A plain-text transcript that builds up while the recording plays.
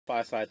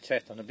Fireside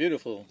chat on a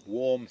beautiful,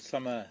 warm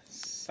summer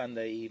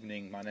Sunday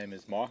evening. My name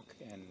is Mark,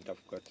 and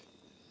I've got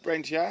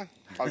Brent here.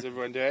 How's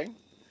everyone doing?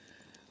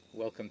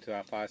 welcome to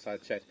our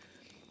Fireside chat.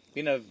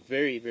 Been a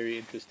very, very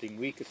interesting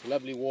week. It's a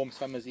lovely, warm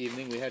summer's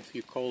evening. We had a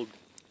few cold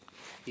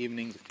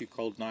evenings, a few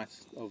cold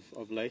nights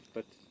of late,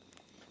 but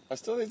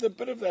There's a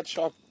bit of that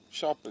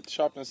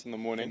sharpness in the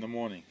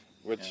morning.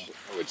 Which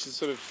is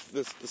sort of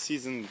the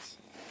season's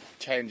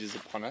changes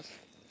upon us.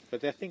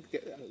 But I think,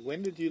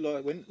 when have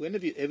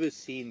you ever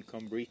seen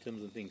combretums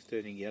and things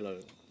turning yellow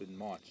in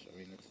March? I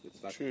mean,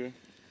 it's like True.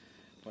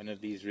 one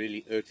of these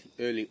really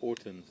early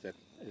autumns that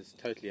is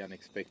totally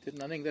unexpected,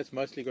 and I think that's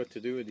mostly got to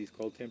do with these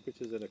cold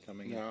temperatures that are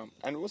coming in. Yeah,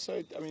 and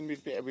also, I mean,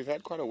 we've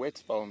had quite a wet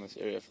spell in this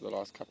area for the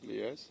last couple of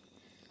years.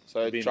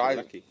 So You've been dry,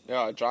 lucky.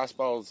 yeah, dry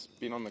spell's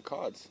been on the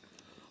cards.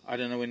 I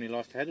don't know when we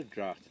last had a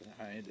drought.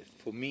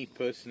 For me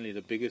personally,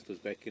 the biggest was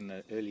back in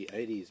the early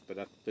 80s, but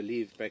I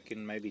believe back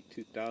in maybe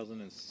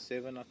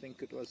 2007, I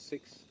think it was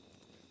 6. It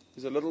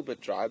was a little bit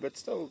dry, but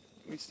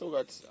we still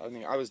got. I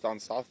mean, I was down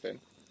south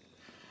then.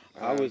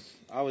 I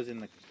was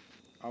in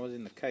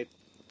the Cape.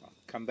 I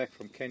come back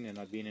from Kenya, and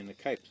I'd been in the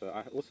Cape, so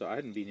I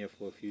hadn't been here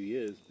for a few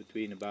years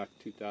between about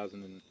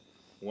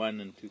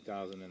 2001 and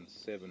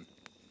 2007.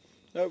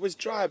 No, it was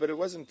dry, but it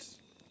wasn't.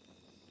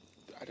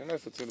 I don't know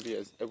if it's going to be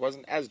it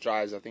wasn't as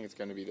dry as I think it's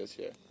going to be this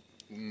year.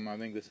 I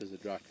think this is a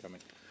drought coming.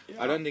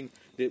 Yeah. I don't think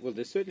there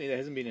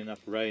hasn't been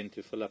enough rain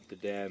to fill up the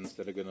dams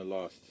that are going to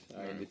last.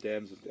 The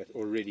dams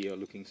already are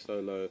looking so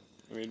low.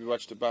 I mean, we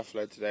watched a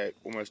buffalo today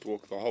almost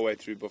walk the whole way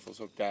through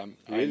Buffelshoek Dam.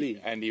 Really?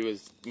 And he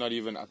was not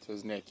even up to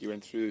his neck. He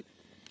went through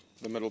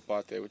the middle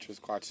part there, which was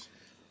quite.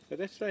 But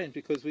that's strange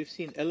because we've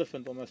seen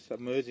elephant almost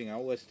submerging. I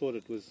always thought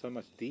it was so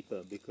much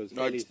deeper because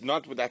No, it's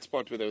not with that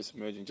spot where they were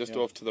submerging, just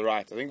off to the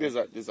right. I think there's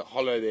a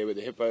hollow there where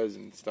the hippos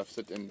and stuff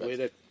sit in. But where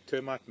that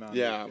termite mound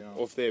yeah, is.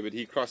 off there, but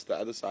he crossed the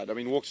other side. I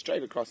mean, walked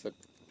straight across that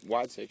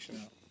wide section.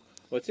 Yeah.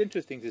 Well, it's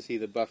interesting to see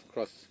the buff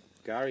cross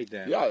Gari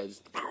Dam. Yeah,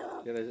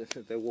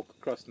 They walk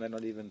across and they're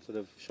not even sort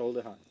of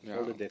shoulder height,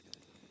 shoulder depth.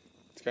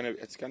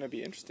 it's gonna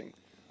be interesting.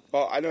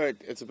 Well, I know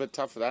it's a bit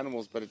tough for the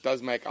animals, but it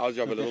does make our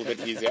job a little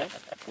bit easier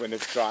when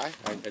it's dry.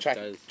 And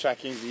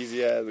tracking's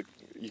easier.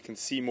 You can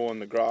see more on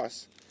the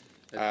grass.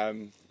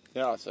 So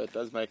it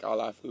does make our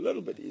life a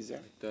little bit easier.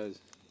 It does.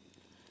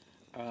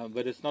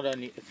 But it's not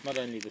only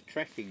the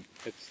tracking;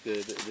 it's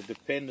the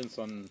dependence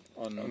on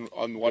what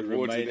the water there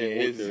remaining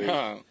is. water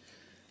Yeah.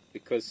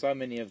 Because so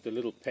many of the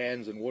little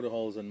pans and water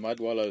holes and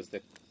mud wallows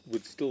that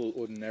would still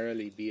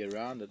ordinarily be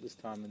around at this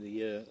time of the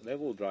year,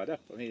 they've all dried up.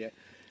 I mean,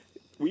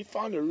 We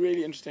found a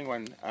really interesting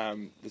one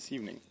this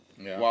evening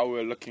while we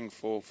were looking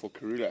for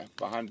Karula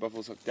behind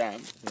Buffelshoek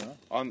Dam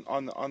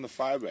on the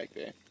fire break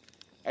there.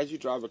 As you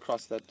drive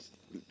across that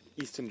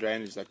eastern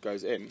drainage that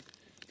goes in,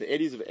 the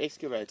eddies have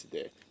excavated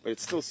there, but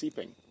it's still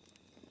seeping.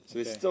 So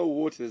there's still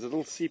water. There's a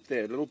little seep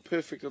there, a little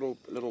perfect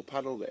little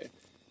puddle there.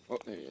 Oh,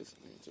 there he is.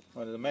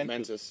 the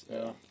mantis.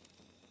 Yeah.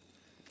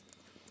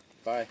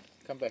 Bye.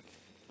 Come back.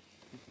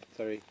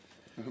 Sorry.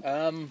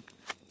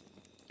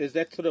 Is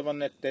that sort of on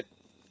that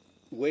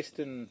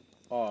western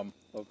arm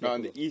of No,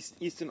 on the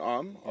eastern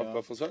arm of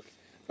Buffelshoek,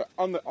 but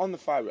on the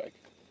fire break.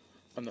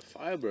 On the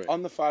fire break?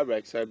 On the fire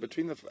break, so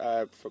between the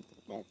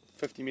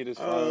 50 meters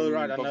from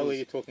right, I know where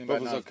you're talking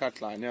about now. Buffelshoek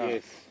cut line, yeah.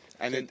 Yes.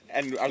 And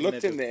I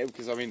looked in there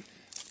because, I mean,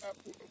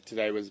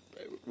 today was,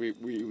 we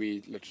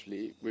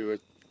were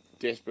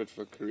desperate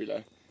for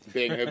Karula,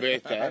 being her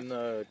birthday. I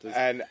know. It was,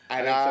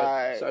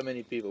 and so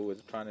many people were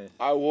trying to...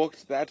 I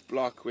walked that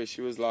block where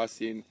she was last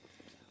seen.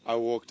 I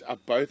walked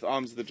up both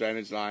arms of the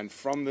drainage line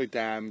from the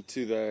dam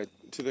to the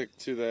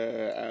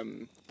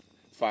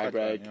fire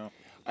break,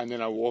 and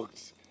then I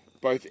walked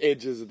both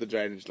edges of the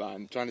drainage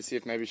line, trying to see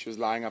if maybe she was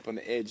lying up on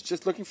the edge,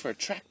 just looking for a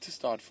track to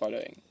start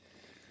following.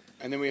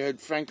 And then we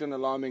heard Franklin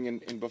alarming in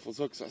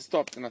Buffelshoek, so I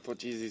stopped and I thought,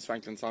 Jesus,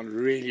 Franklin sounded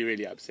really,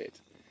 really upset.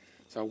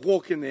 So I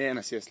walk in there and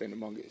I see a slender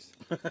mongoose.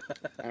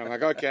 And I'm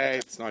like, okay,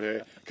 it's not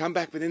her. Come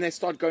back, but then they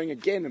start going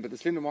again, but the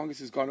slender mongoose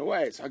has gone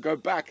away. So I go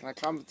back and I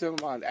climb the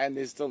terminal mound and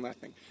there's still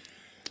nothing.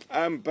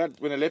 But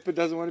when a leopard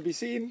doesn't want to be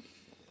seen,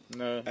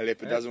 no, a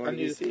leopard doesn't want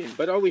to be seen.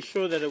 But are we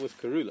sure that it was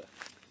Karula?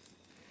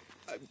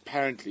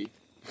 Apparently.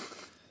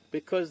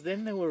 Because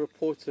then there were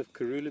reports of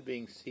Karula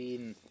being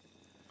seen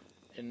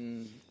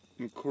in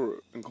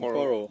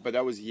Coral. But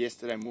that was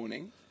yesterday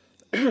morning.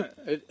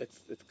 It's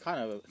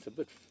a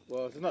bit,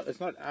 well, it's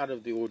not out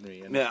of the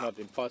ordinary and it's not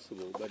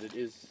impossible, but it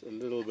is a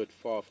little bit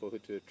far for her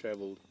to have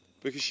travelled.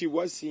 Because she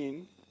was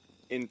seen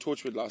in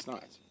Torchwood last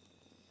night,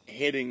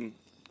 heading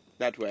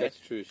that way. That's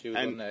true. She was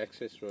on the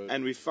access road,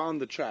 and we found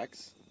the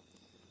tracks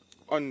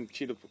on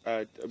Cheetah.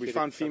 We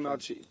found female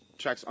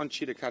tracks on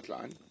Cheetah Cut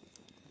Line,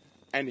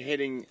 and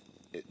heading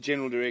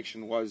general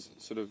direction was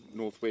sort of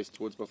northwest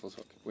towards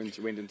Buffelshoek when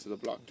she went into the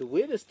block. The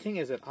weirdest thing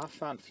is that I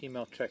found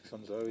female tracks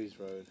on Zoe's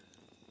road,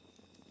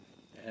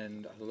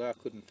 and although I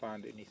couldn't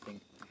find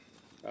anything,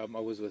 I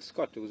was with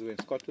Scott. It was when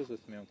Scott was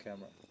with me on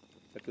camera.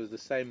 It was the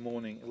same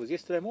morning. It was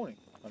yesterday morning,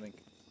 I think.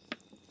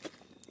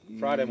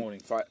 Friday morning.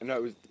 Friday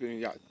morning.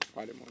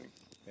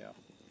 Yeah.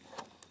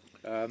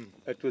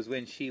 It was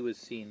when she was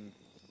seen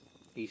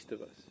east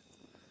of us.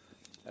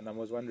 And I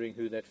was wondering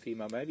who that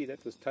female, maybe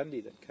that was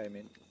Tundi that came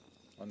in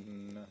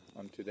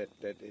onto that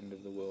end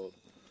of the world.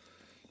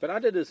 But I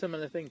did a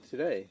similar thing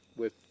today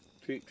with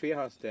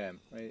Treehouse Dam,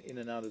 in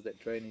and out of that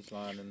drainage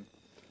line, and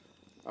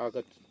I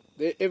got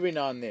every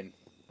now and then.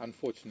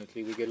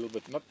 Unfortunately, we get a little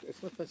bit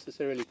it's not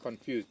necessarily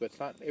confused, but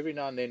every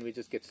now and then we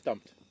just get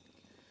stumped.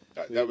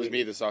 That was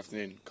me this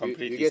afternoon.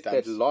 Completely you get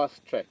stumped. that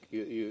last track.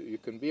 You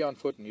can be on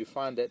foot and you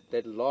find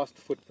that last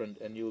footprint,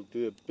 and you'll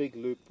do a big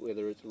loop,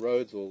 whether it's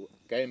roads or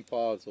game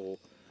paths or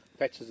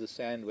patches of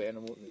sand,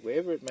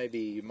 wherever it may be.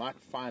 You might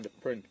find a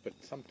print, but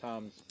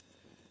sometimes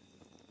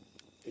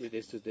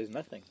there's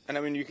nothing. And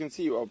I mean, you can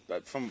see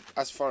from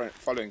us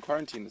following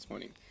quarantine this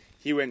morning,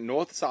 he went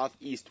north, south,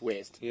 east,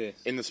 west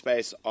in the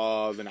space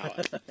of an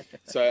hour.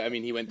 So, I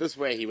mean, he went this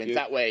way, he went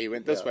that way, he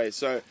went this way.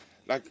 So,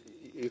 like...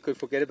 You could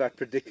forget about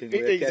predicting.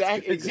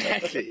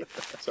 Exactly.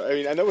 So, I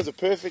mean, and that was a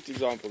perfect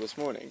example this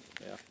morning.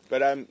 Yeah.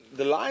 But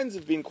the lions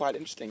have been quite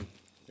interesting.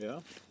 Yeah.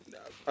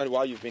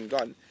 While you've been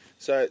gone.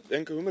 So, the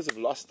Nkahumas have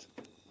lost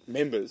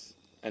members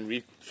and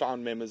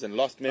refound members and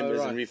lost members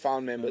and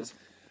refound members.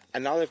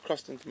 And now they've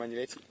crossed into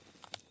Manuleti.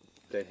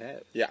 They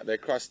have. Yeah, they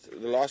crossed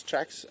the last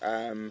tracks.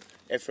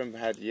 Ephraim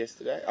had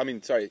yesterday.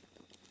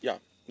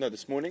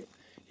 This morning.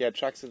 He had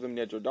tracks of them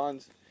near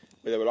Jordan's,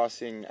 where they were last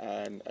seeing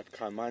at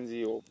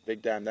Kaimanzi or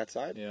Big Dam, that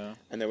side. Yeah.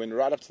 And they went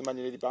right up to the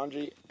Manuleti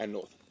boundary and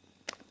north.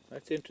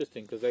 That's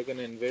interesting, because they're going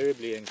to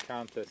invariably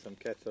encounter some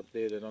cats up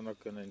there that are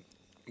not going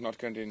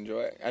to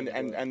enjoy it.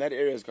 And that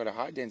area has got a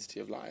high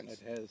density of lions. It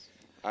has.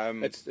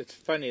 It's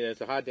funny,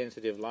 there's a high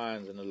density of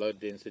lions and a low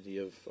density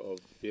of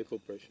vehicle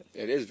pressure.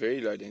 It is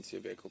very low density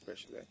of vehicle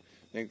pressure there.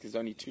 I think there's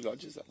only 2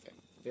 lodges up there.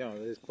 Yeah,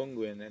 there's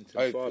Pungu and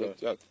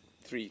Tinswara.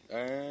 3.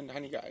 And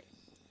Honey Guide.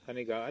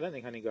 Honey Guide. I don't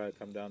think Honey Guide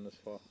come down this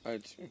far. Oh,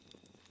 2.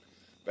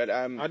 But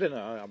I don't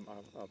know.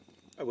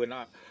 When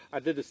I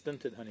did a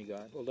stint at Honey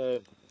Guide,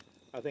 although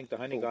I think the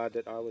Honey Guide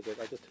that I was at,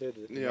 I just heard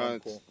it. Yeah,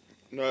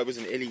 no, it was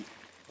an Ellie.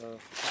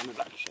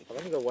 I've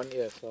only got 1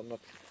 ear, so I'm not.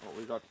 Well,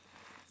 we got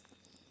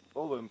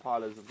all the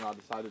impalas have now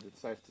decided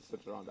it's safe to sit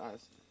around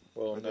us.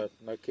 Well,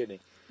 no kidding.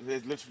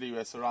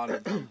 We're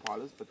surrounded by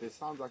impalas, but there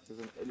sounds like there's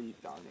an Ellie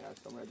down here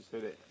somewhere. I just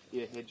heard an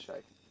ear head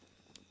shake.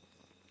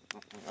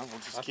 We'll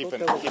just keep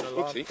an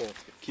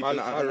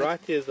eye my right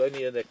ear is the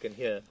only ear that can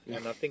hear,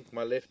 and I think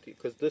my left ear,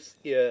 because this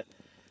ear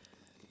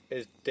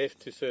is deaf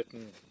to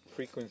certain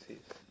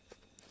frequencies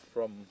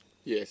from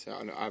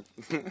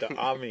the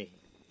army,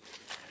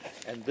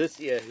 and this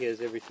ear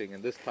hears everything.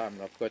 And this time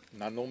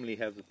I normally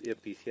have the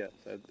earpiece here,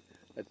 so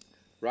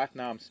right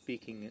now I'm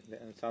speaking,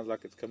 and it sounds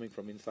like it's coming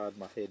from inside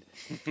my head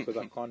because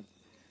I can't.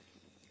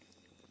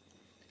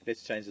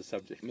 Let's change the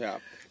subject. Yeah,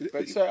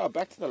 but so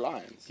back to the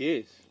lions.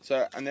 Yes.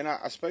 So and then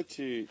I spoke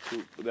to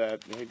the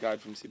head guide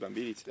from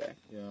Sibambili today.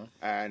 Yeah.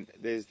 And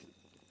there's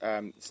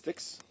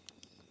sticks.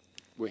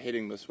 We're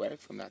heading this way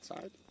from that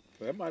side.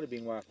 Well, that might have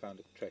been why I found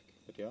a track,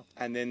 but yeah.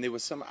 And then there were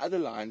some other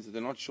lions that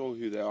they're not sure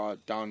who they are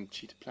down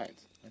Cheetah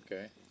Plains.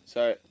 Okay.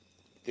 So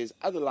there's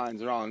other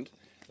lions around.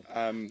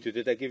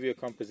 Did they give you a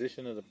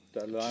composition of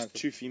the lions? Just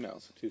 2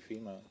 females. 2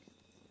 females.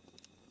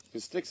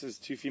 The sticks is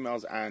 2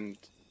 females and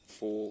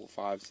 4 or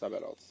 5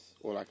 sub-adults,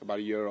 or like about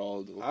a year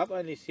old. I've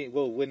only seen,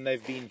 when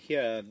they've been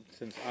here,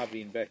 since I've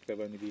been back, they've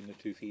only been the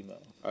 2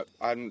 females.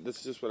 This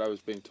is just what I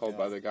was being told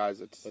by the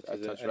guys at Touch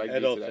Rugby an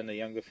adult today. and a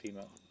younger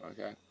female.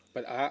 Okay.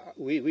 But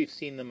we've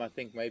seen them, I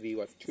think, maybe,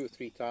 2 or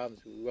 3 times.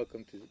 We're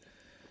welcome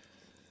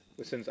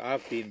to, since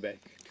I've been back,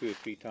 2 or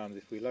 3 times,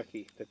 if we're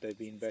lucky, that they've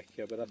been back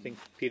here. But I think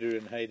Peter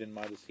and Hayden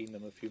might have seen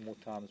them a few more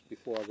times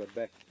before I got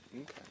back.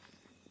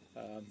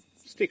 Okay.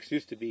 Sticks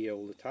used to be here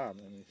all the time.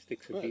 I mean,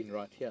 Sticks have been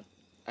right here.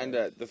 And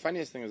the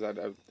funniest thing is that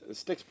the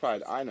Sticks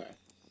Pride I know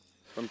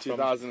from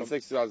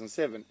 2006,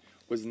 2007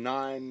 was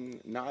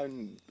 9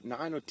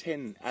 or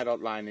 10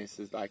 adult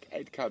lionesses, like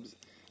 8 cubs,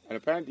 and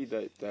apparently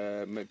the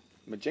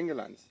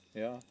Majingalans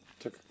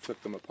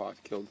took them apart,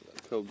 killed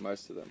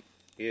most of them.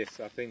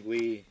 Yes, I think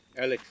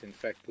Alex in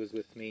fact was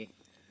with me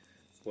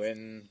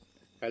when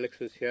Alex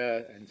was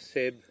here, and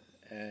Seb,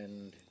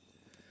 and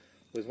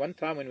it was one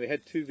time when we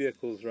had 2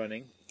 vehicles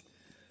running.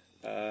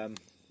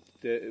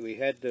 We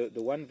had the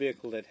one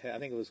vehicle that had, I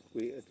think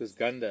it was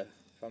Gunda,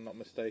 if I'm not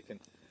mistaken,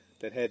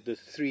 that had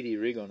this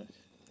 3D rig on it,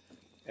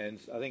 and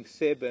I think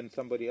Seb and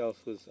somebody else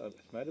was, it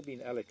might have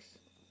been Alex,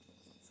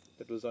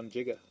 that was on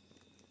Jigger.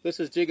 This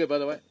is Jigger, by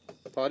the way.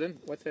 Pardon?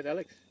 What's that,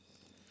 Alex?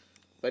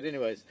 But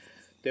anyways,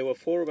 there were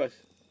 4 of us,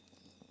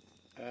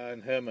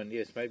 and Herman.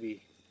 Yes,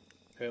 maybe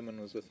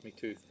Herman was with me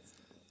too.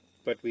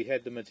 But we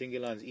had the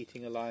Majingilans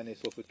eating a lioness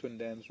off of Twin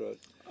Dams Road.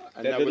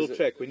 And that little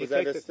track. When was you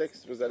that take a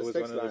Sticks? Was that a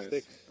Sticks lioness?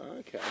 Sticks. Oh,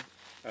 okay.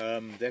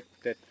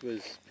 That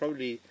was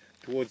probably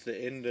towards the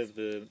end of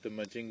the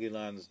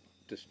Majingilans'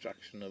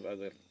 destruction of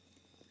other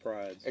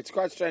prides. It's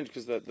quite strange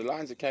because the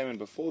lions that came in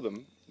before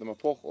them, the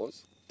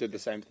Mapokos, did the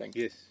same thing.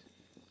 Yes.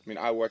 I mean,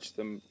 I watched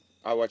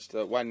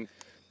the one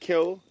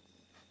kill,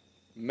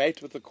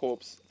 mate with the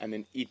corpse, and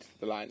then eat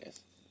the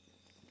lioness.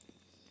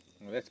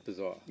 Well, that's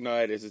bizarre. No,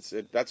 it is.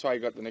 That's why he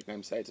got the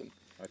nickname Satan.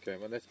 Okay,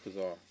 well that's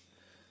bizarre.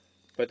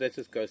 But that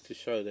just goes to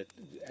show that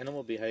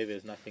animal behavior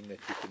is nothing that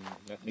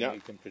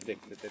you can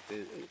predict.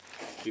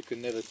 You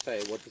can never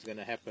say what is going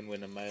to happen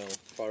when a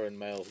foreign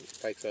male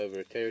takes over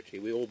a territory.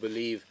 We all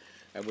believe,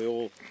 and we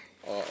all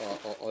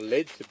are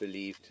led to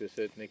believe to a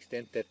certain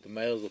extent, that the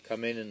males will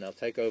come in and they'll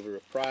take over a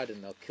pride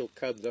and they'll kill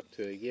cubs up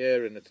to a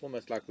year, and it's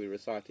almost like we're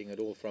reciting it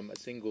all from a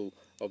single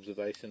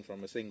observation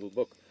from a single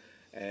book.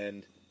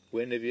 And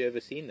when have you ever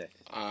seen that?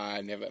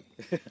 Never.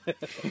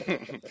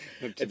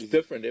 It's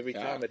different every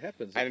time it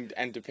happens.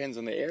 And depends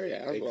on the area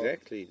as well.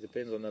 Exactly.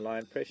 Depends on the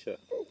lion pressure.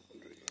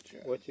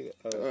 What you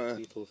got?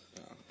 Beetles.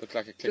 Look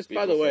like a click Just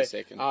beetle by the for way, a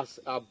second.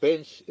 our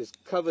bench is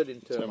covered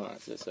in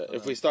termites. So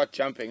if we start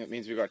jumping, it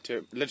means we've got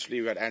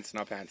literally we've got ants in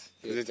our pants.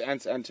 Because it's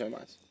ants and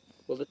termites.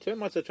 Well, the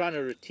termites are trying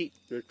to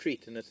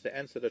retreat, and it's the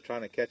ants that are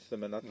trying to catch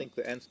them, and I think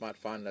the ants might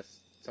find us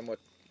somewhat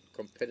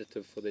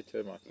competitive for their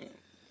termites. Yeah.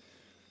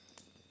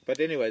 But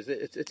anyways,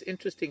 it's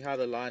interesting how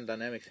the lion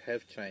dynamics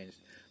have changed,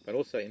 but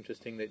also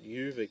interesting that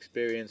you've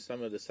experienced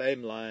some of the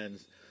same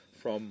lions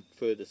from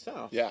further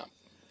south. Yeah.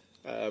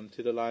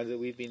 To the lions that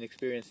we've been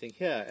experiencing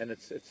here, and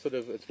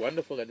it's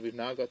wonderful that we've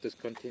now got this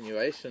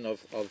continuation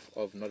of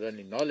not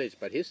only knowledge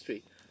but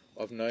history,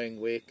 of knowing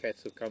where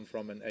cats have come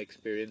from and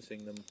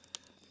experiencing them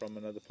from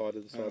another part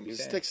of the Sabi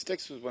Sand.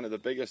 Styx was one of the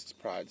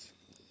biggest prides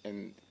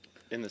in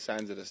the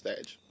sands at a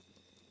stage.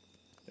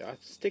 Yeah,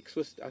 Styx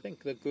was. I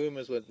think the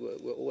Goomas were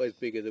always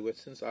bigger. They were,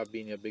 since I've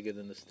been here, bigger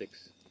than the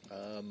Styx.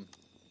 I'm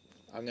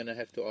going to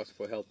have to ask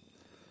for help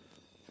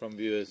from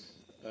viewers.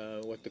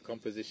 What the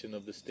composition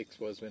of the Styx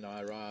was when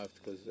I arrived,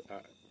 because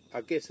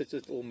I guess it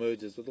just all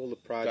merges with all the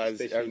pride,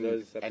 especially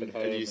those up at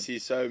home. And you see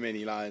so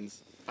many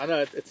lions. I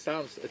know it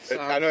sounds.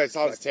 I know it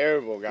sounds like,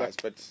 terrible, guys,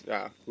 but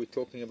yeah, we're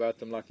talking about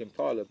them like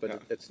Impala,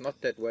 but it's not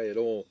that way at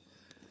all.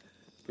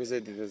 Because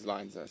there's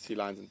lions. I see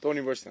lions in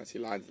Thornybush, then I see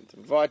lions in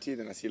Timvati,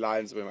 then I see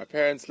lions where my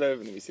parents live,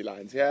 and then we see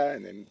lions here,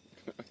 and then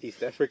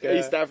East Africa,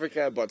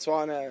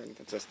 Botswana, and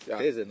just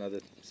There's another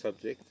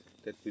subject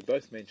that we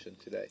both mentioned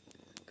today.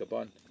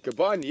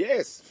 Gabon,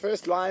 yes.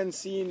 First lion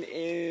seen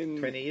in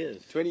 20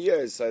 years. 20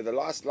 years. So the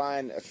last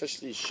lion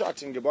officially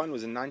shot in Gabon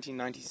was in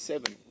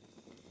 1997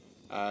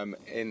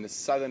 in the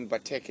southern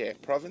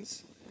Bateke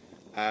province.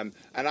 And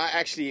I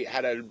actually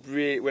had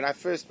when I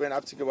first went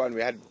up to Gabon,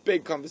 we had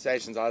big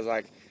conversations. I was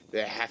like,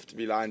 there have to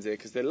be lions there,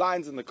 because there are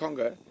lions in the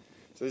Congo.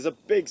 So there's a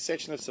big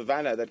section of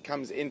savanna that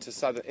comes into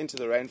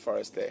the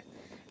rainforest there.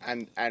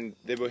 And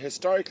there were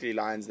historically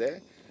lions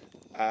there.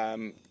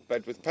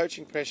 But with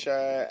poaching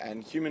pressure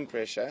and human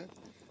pressure,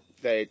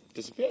 they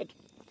disappeared.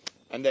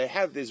 And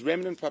there's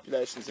remnant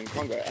populations in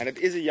Congo, and it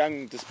is a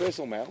young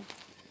dispersal male.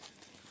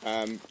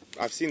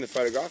 I've seen the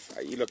photograph.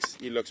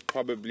 He looks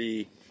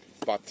probably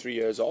about 3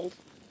 years old,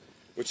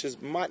 which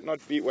might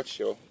not be what's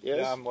your ears?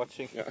 Yeah, I'm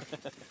watching.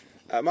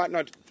 Yeah. Might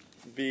not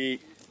be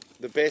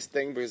the best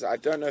thing, because I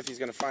don't know if he's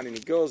going to find any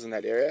girls in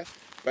that area,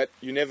 but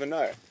you never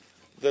know.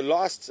 The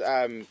last,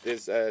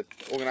 there's an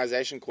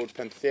organization called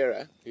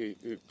Panthera who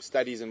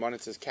studies and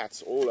monitors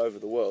cats all over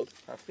the world.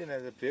 I've seen a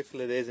vehicle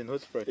of theirs in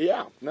Hoedspruit.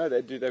 Yeah, no,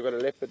 they do. They've got a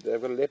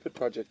leopard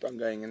project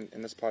ongoing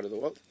in this part of the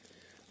world.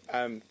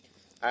 And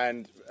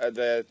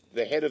the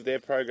head of their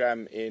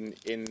program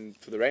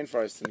for the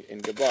rainforest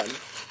in Gabon,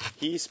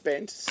 he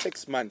spent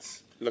 6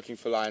 months looking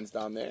for lions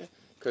down there,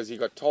 because he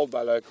got told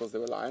by locals there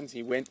were lions.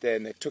 He went there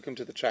and they took him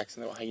to the tracks,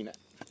 and there were hyena,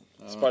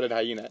 spotted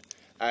hyena.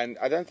 And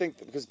I don't think,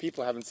 because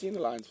people haven't seen the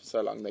lions for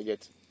so long, they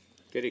get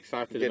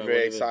excited. Get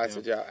very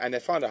excited, yeah. And they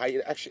found a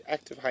hyena, actually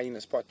active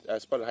hyena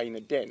spotted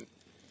hyena den.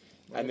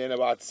 Right. And then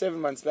about 7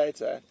 months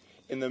later,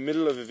 in the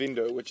middle of a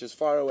window, which is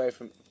far away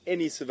from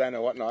any savanna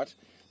or whatnot,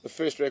 the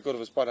first record of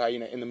a spotted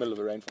hyena in the middle of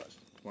a rainforest.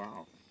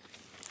 Wow.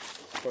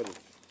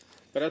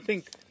 But I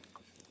think,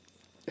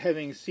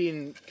 having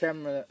seen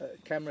camera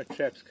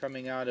traps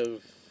coming out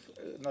of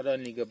not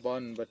only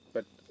Gabon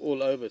but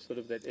all over sort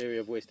of that area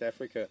of West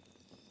Africa,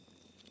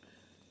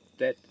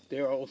 that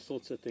there are all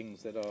sorts of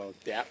things that are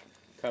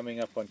coming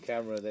up on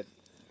camera that...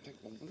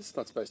 Well, this is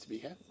not supposed to be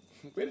here.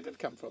 Where did it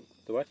come from?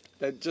 The what?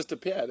 They just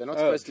appear. They're not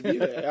supposed to be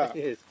there.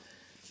 Yeah.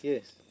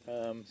 Yes.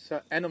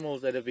 So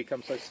animals that have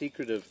become so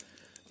secretive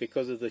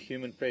because of the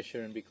human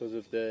pressure and because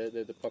of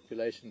the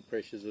population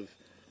pressures of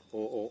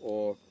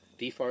or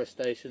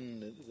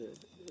deforestation,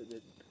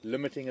 the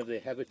limiting of their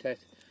habitat,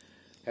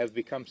 have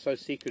become so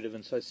secretive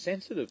and so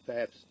sensitive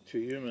perhaps to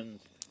humans,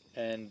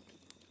 and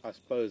I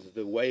suppose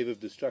the wave of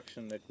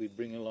destruction that we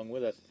bring along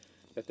with us,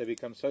 that they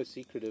become so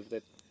secretive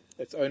that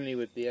it's only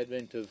with the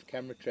advent of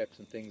camera traps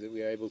and things that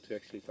we are able to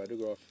actually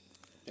photograph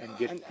and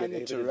get and the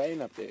evidence.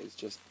 terrain up there is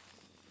just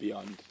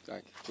beyond,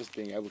 like, just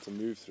being able to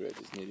move through it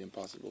is nearly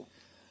impossible.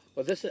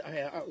 Well, this is,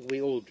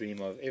 we all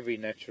dream of, every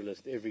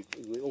naturalist, we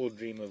all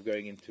dream of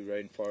going into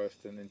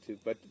rainforest and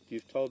but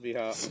you've told me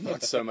how... It's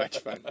not so much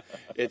fun.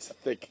 It's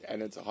thick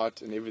and it's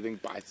hot and everything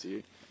bites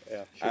you.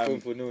 Yeah,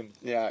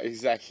 yeah,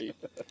 exactly.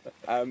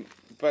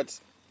 But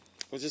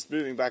we're just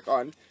moving back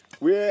on.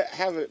 We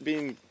have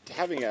been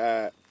having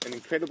an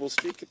incredible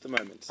streak at the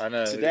moment. I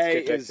know.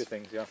 Today let's get back is to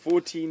things,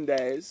 14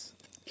 days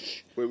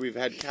where we've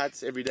had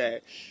cats every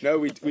day. No,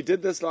 we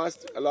did this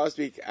last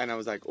week, and I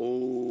was like,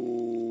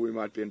 oh, we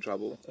might be in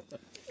trouble.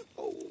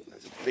 Oh,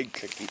 there's a big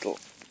click beetle.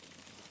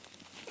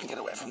 Get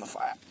away from the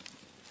fire.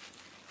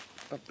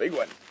 A big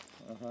one.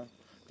 Uh-huh.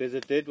 There's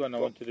a dead one I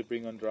wanted to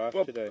bring on draft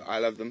today. I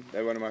love them.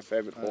 They're one of my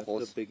favorite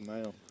horses. It's a big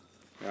male.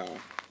 Yeah.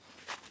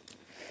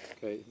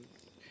 Okay.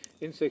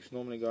 Insects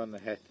normally go on the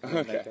hat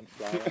and they can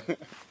fly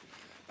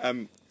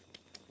around.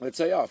 Let's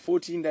say,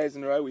 14 days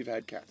in a row we've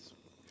had cats.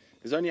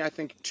 There's only, I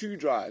think, 2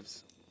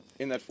 drives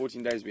in that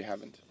 14 days we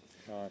haven't.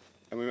 Right.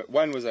 And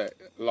one was a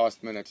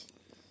last minute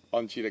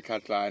on Cheetah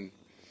Cut Line,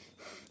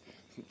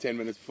 10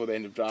 minutes before the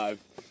end of drive.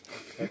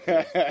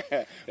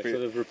 Okay. Sort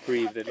of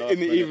reprieve the last in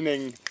the minute.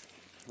 evening,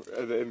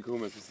 the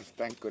Nkumas was just,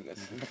 thank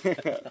goodness.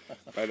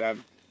 But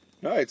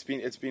no, it's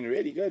been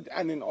really good.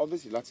 And then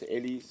obviously lots of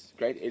ellies,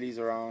 great ellies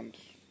around.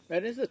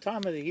 That is the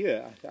time of the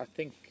year. I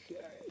think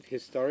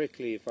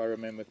historically, if I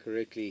remember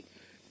correctly,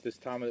 this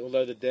time,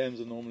 although the dams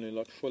are normally a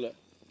lot fuller,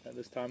 at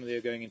this time of the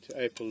year going into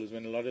April is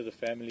when a lot of the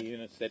family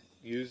units that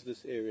use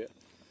this area,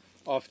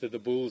 after the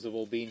bulls have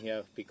all been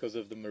here because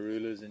of the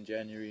marulas in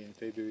January and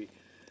February,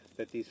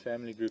 that these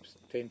family groups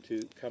tend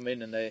to come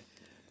in and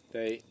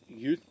they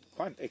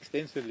quite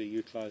extensively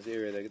utilize the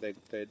area.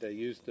 They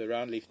use the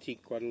round leaf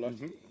teak quite a lot.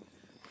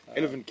 Mm-hmm.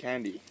 Elephant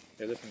candy.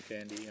 Elephant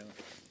candy, yeah.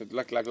 It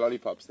look like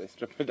lollipops. They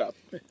strip it up.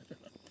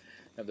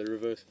 And the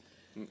reverse.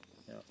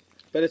 Yeah.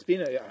 But it's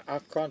been, I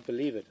can't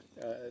believe it,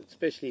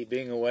 especially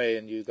being away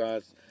and you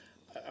guys,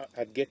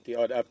 I'd get the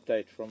odd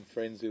update from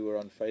friends who were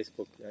on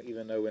Facebook,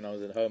 even though when I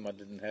was at home I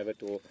didn't have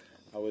it, or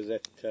I was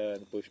at the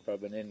Bush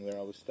Pub and Inn where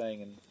I was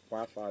staying and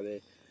Wi-Fi there,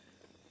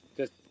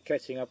 just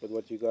catching up with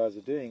what you guys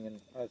are doing,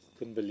 and I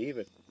couldn't believe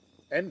it.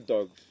 And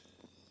dogs.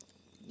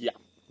 Yeah.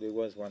 There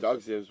was one.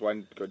 Dogs, there was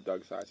one good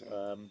dog sighting.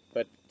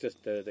 But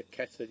just the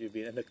cats that you've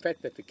been, and the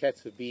fact that the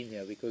cats have been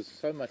here, because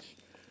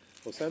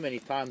so many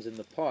times in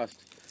the past,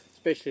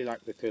 especially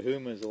like the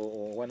Kahumas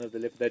or one of the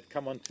they'd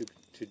come on to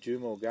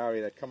Juma or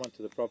Gowrie, they'd come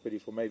onto the property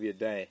for maybe a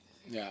day,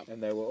 Yeah.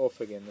 and they were off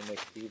again the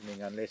next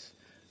evening, unless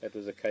that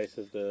was a case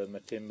of the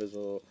Matimbas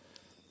or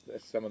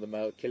some of the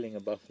male killing a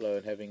buffalo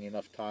and having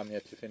enough time here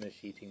to finish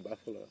eating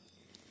buffalo.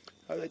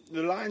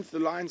 The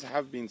lions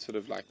have been sort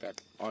of like that,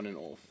 on and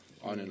off.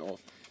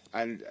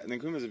 And the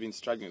Nkumas have been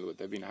struggling a little bit.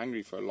 They've been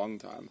hungry for a long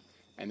time,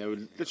 and they were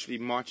literally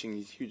marching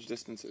these huge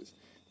distances.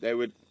 We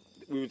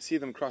would see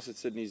them cross at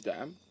Sydney's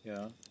Dam.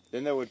 Yeah.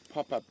 Then they would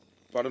pop up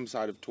bottom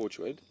side of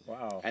Torchwood.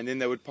 Wow. And then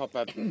they would pop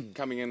up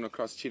coming in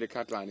across Cheetah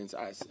Cut Line into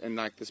us in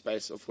like the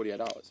space of 48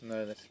 hours.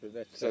 No, that's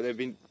So they've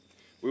been.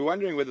 We were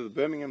wondering whether the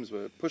Birminghams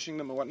were pushing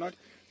them or whatnot,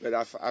 but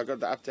I got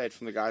the update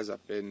from the guys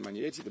up in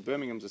Manieti. The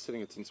Birminghams are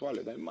sitting at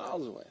Tinswalo. They're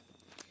miles away.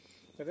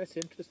 But that's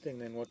interesting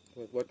then, what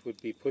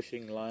would be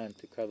pushing lion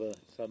to cover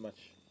so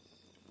much,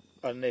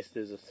 unless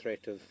there's a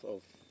threat of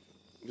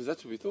Because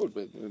that's what we thought,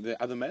 but there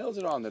are other males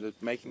around that are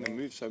making them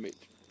move so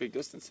big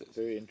distances.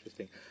 very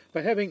interesting.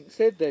 But having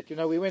said that,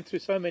 we went through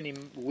so many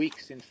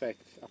weeks, in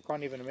fact, I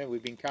can't even remember,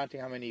 we've been counting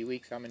how many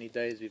weeks, how many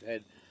days we've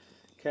had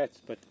cats,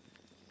 but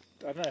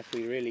I don't know if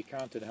we really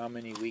counted how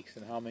many weeks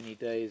and how many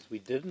days we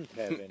didn't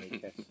have any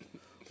cats.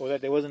 Or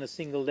that there wasn't a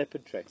single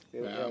leopard track.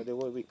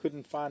 We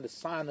couldn't find a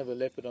sign of a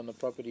leopard on the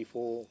property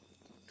for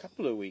a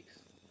couple of weeks.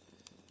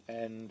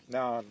 And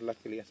now,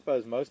 luckily, I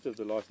suppose most of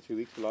the last 2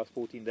 weeks, the last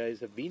 14 days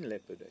have been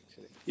leopard,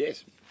 actually.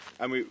 Yes,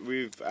 and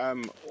we've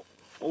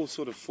all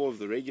sort of 4 of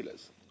the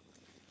regulars.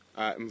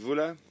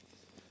 Mvula,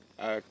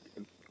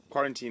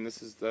 quarantine,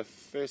 this is the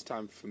first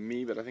time for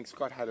me, but I think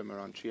Scott had him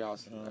around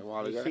Treehouse a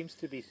while ago. He seems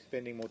to be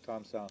spending more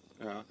time south.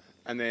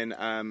 And then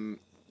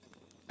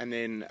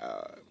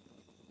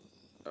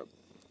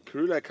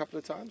Karula a couple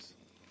of times.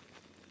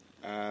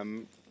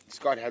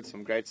 Scott had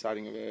some great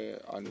sighting of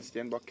her on the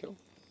Steenbok Kill,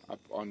 up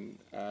on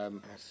I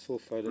saw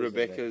photos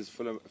Rebecca's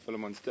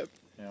Philemon's Tip.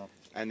 Yeah.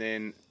 And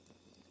then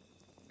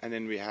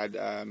we had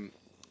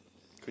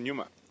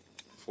Kunyuma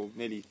for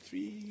nearly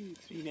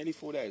nearly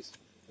 4 days.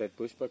 That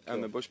bushbuck kill.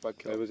 And the bushbuck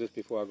kill. That was just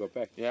before I got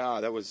back. Yeah,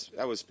 that was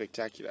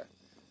spectacular.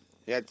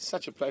 He had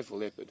such a playful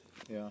leopard.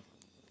 Yeah.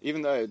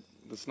 Even though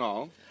the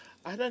snarl.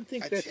 I don't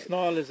think that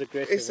snarl is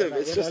aggressive.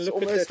 It's just I look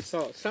almost... at that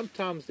snarl,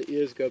 sometimes the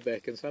ears go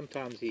back and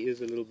sometimes he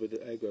is a little bit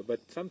aggro, but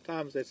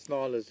sometimes that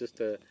snarl is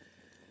just I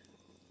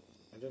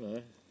don't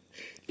know.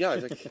 Yeah,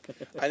 it's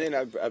like, and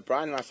then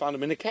Brian and I found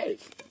him in a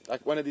cave,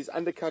 like one of these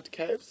undercut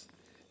caves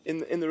in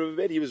the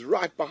riverbed. He was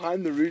right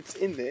behind the roots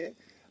in there,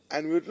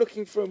 and we were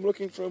looking for him,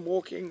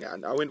 walking,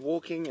 and I went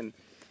walking, and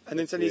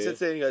then suddenly he sits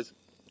there and he goes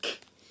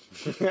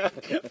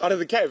out of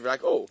the cave. We're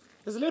like, oh,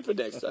 there's a leopard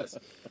next to us.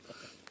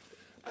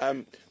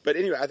 But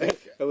anyway, I think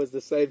it was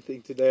the same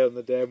thing today on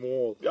the damn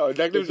wall. Yeah,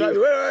 exactly.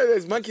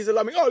 There's monkeys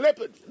alarming. Oh,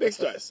 leopard next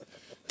to us.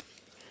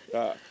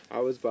 I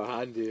was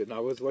behind you and I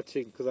was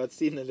watching because I'd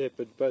seen the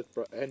leopard. Both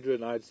Andrew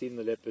and I had seen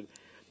the leopard,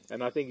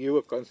 and I think you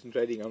were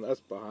concentrating on us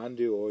behind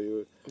you, or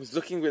you. I was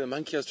looking where the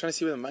monkey. I was trying to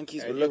see where the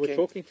monkeys were looking. You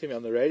were talking to me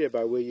on the radio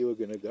about where you were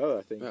going to go,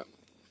 I think. Yeah.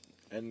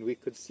 And we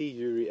could see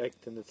you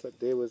react, and it's like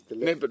there was the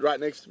leopard right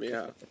next to me.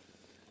 Yeah.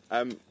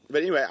 But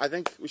anyway, I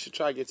think we should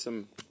try and get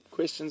some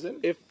questions in.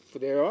 If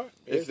there are?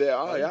 If Yes, there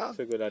are, I think yeah. That's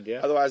a good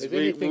idea. Otherwise, Is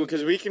anything-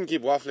 because we can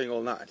keep waffling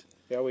all night.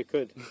 Yeah, we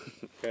could.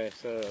 Okay,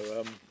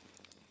 so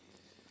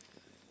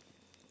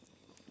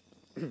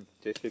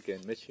Jessica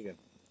in Michigan.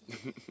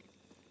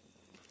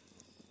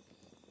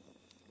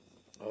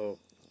 Oh,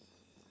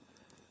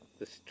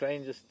 the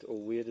strangest or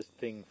weirdest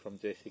thing from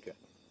Jessica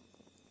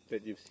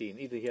that you've seen,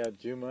 either here at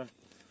Juma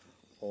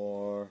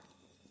or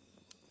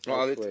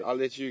Well, elsewhere. I'll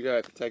let you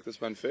go take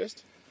this one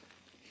first.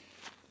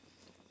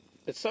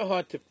 It's so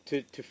hard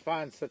to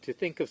find, to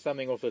think of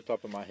something off the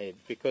top of my head,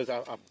 because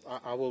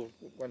I will,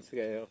 once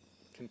again,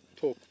 can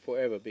talk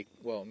forever, I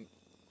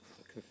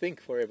can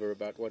think forever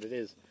about what it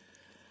is.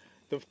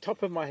 The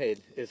top of my head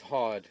is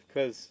hard,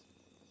 because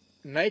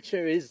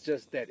nature is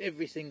just that.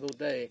 Every single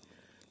day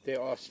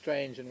there are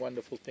strange and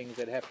wonderful things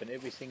that happen.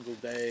 Every single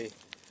day,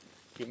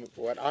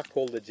 what I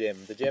call the gem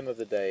of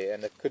the day,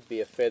 and it could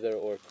be a feather,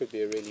 or it could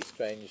be a really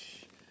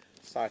strange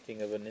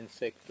sighting of an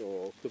insect,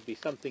 or it could be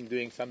something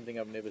doing something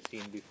I've never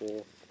seen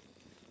before.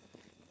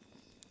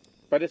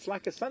 But it's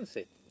like a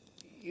sunset.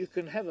 You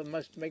can have a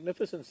most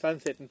magnificent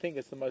sunset and think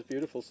it's the most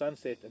beautiful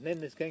sunset, and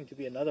then there's going to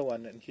be another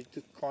one, and you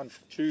just can't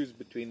choose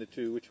between the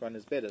two which one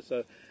is better.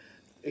 So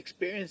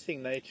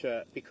experiencing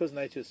nature, because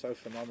nature is so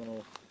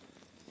phenomenal,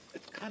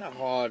 it's kind of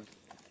hard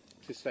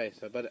to say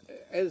so. But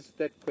as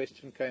that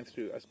question came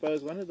through, I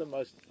suppose one of the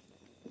most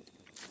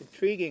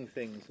intriguing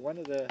things, one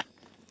of the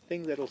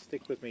things that'll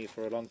stick with me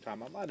for a long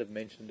time, I might have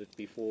mentioned it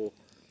before,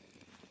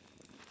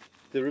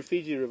 the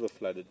Rufiji River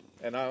flooded.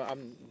 And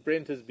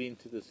Brent has been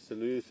to the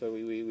Selous, so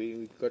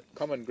we got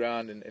common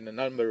ground in a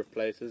number of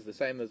places, the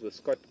same as with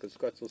Scott, because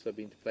Scott's also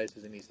been to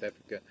places in East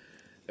Africa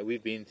that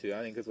we've been to.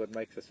 I think is what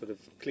makes us sort of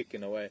click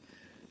in a way,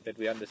 that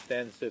we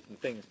understand certain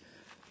things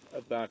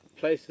about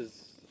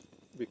places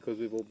because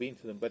we've all been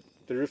to them. But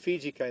the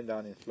Rufiji came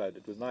down in flood.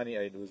 It was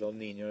 98, it was El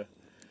Nino,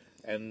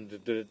 and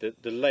the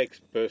lakes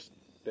burst.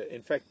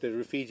 In fact, the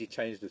Rufiji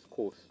changed its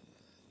course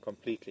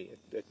completely.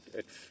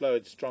 It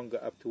flowed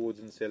stronger up towards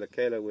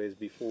Nselekela, whereas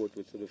before it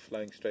was sort of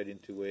flowing straight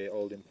into where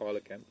old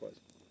Impala camp was.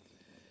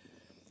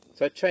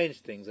 So it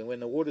changed things, and when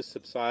the water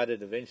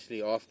subsided,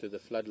 eventually after the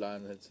flood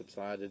line had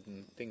subsided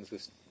and things were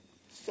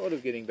sort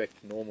of getting back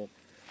to normal,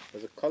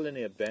 there was a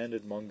colony of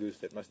banded mongoose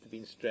that must have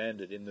been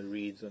stranded in the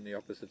reeds on the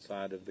opposite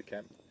side of the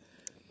camp,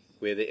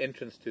 where the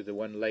entrance to the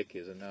one lake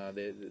is. And now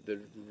the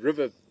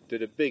river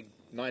did a big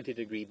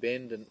 90-degree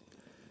bend, and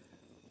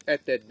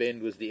at that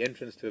bend was the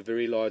entrance to a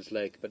very large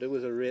lake, but it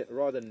was a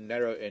rather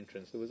narrow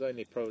entrance. It was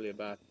only probably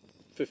about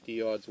 50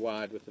 yards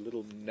wide with a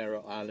little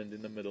narrow island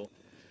in the middle,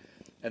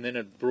 and then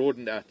it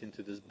broadened out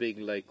into this big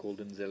lake called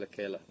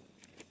Nzelekela.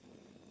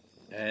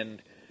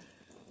 And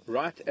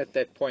right at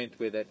that point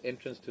where that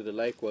entrance to the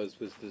lake was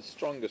the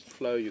strongest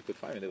flow you could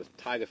find. There was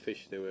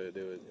tigerfish. It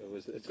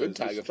was Good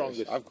tigerfish.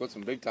 strongest. I've caught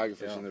some big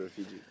tigerfish Yeah. in the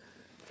Rufiji.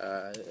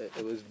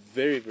 It was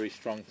very, very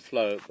strong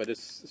flow, but as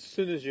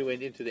soon as you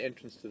went into the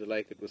entrance to the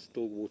lake, it was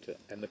still water,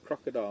 and the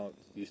crocodiles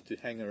used to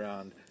hang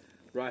around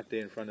right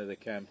there in front of the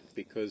camp,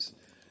 because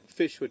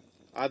fish would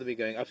either be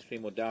going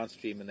upstream or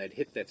downstream, and they'd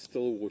hit that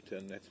still water,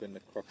 and that's when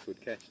the crocs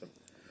would catch them.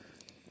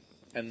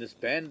 And this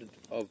band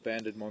of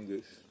banded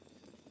mongoose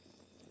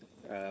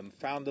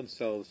found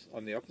themselves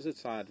on the opposite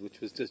side,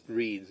 which was just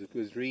reeds. It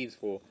was reeds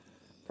for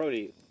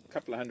probably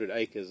couple of 100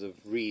 acres of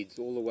reeds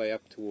all the way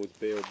up towards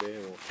Bear or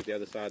to the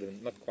other side of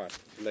it, not quite,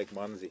 Lake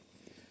Manzi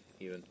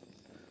even.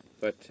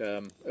 But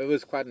it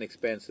was quite an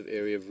expansive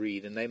area of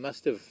reed, and they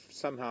must have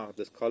somehow,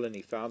 this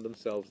colony found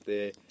themselves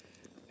there,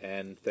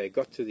 and they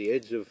got to the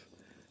edge of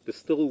the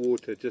still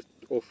water just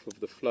off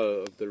of the flow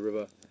of the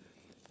river,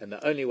 and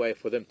the only way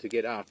for them to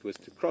get out was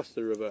to cross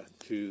the river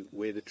to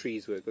where the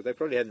trees were, because they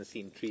probably hadn't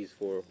seen trees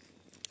for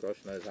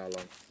gosh knows how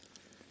long.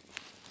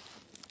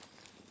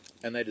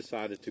 And they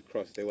decided to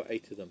cross. There were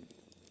 8 of them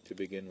to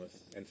begin with,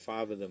 and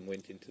 5 of them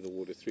went into the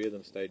water. 3 of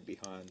them stayed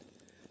behind,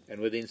 and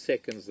within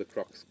seconds the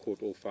crocs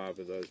caught all 5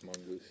 of those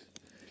mongoose.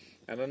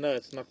 And I know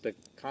it's not the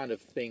kind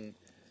of thing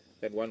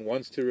that one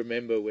wants to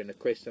remember when a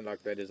question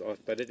like that is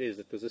asked, but it is.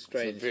 It was a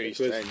strange. It's very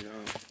strange.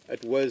 Yeah.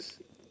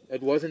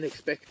 It wasn't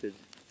expected.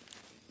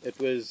 It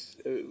was.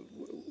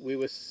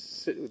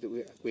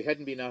 We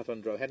hadn't been out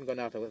on drive. Hadn't gone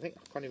out. I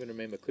can't even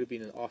remember. It could have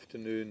been an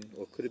afternoon,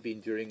 or could have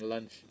been during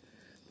lunch.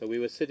 So we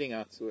were sitting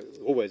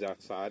always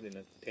outside in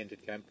a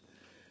tented camp,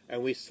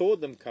 and we saw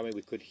them coming.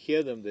 We could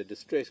hear them, their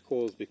distress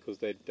calls, because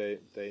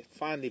they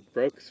finally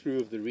broke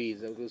through of the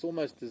reeds. It was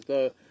almost as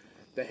though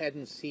they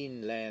hadn't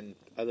seen land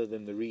other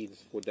than the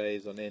reeds for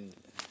days on end,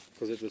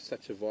 because it was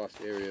such a vast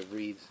area of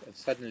reeds. And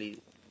suddenly,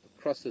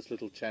 across this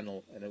little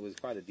channel, and it was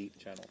quite a deep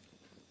channel,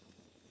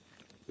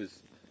 it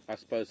was, I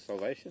suppose,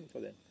 salvation for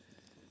them.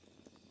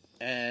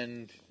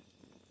 And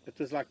it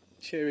was like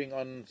cheering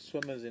on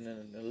swimmers in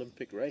an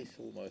Olympic race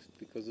almost,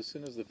 because as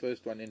soon as the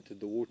first one entered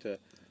the water,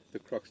 the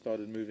croc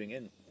started moving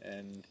in,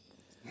 and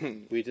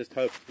we just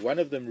hoped one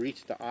of them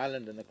reached the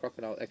island, and the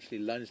crocodile actually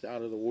lunged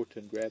out of the water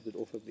and grabbed it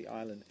off of the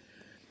island.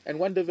 And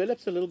one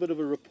develops a little bit of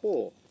a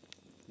rapport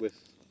with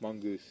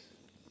mongoose,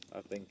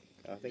 I think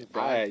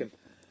Brian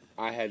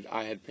I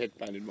had pet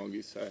banded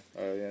mongoose, so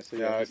oh yeah, so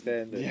you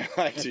understand it. Yeah,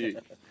 I do.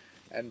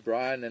 and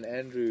Brian and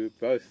Andrew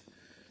both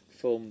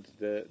filmed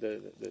the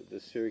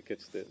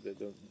surrogates,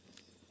 the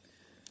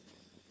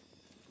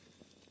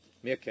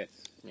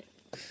meerkats. Yeah.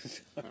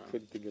 I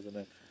couldn't think of the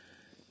name.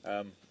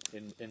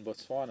 In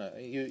Botswana,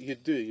 you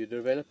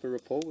develop a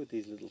rapport with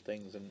these little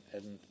things,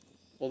 and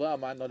although I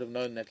might not have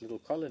known that little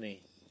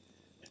colony,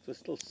 it was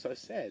still so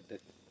sad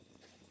that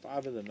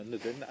 5 of them, and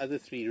then the other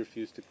 3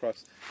 refused to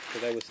cross, so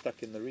they were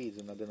stuck in the reeds,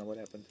 and I don't know what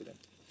happened to them.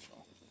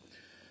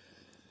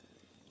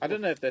 I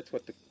don't know if that's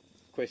what the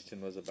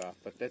question was about,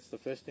 but that's the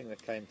first thing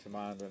that came to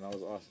mind when I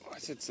was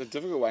asked. It's a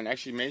difficult one.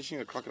 Actually,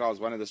 mentioning a crocodile is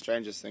one of the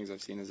strangest things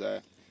I've seen. Is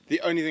the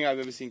only thing I've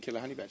ever seen kill a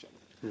honey badger.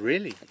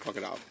 Really? A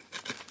crocodile.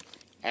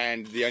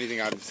 And the only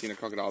thing I've seen a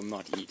crocodile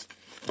not eat.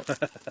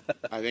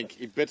 I think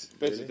he bit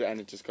it and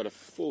it just got a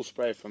full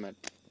spray from it.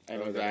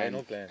 Anal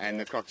gland, and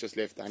the croc just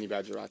left the honey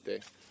badger right there.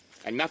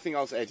 And nothing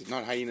else ate it.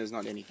 Not hyenas,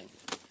 not anything.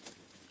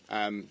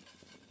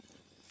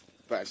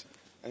 But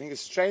I think the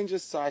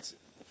strangest sight,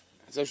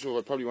 it's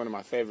actually probably one of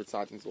my favourite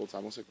sightings of all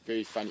time, also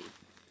very funny,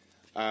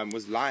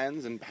 was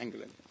lions and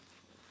pangolin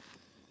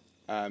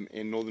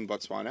in northern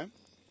Botswana.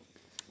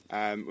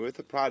 We're with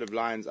the pride of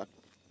lions up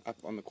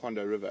on the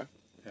Kwando River.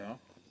 Yeah.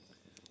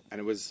 And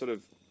it was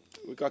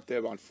we got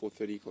there around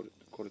 4:30,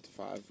 quarter to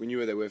 5. We knew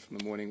where they were from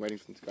the morning, waiting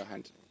for them to go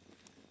hunt.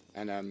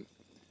 And there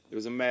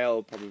was a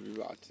male, probably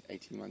about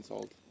 18 months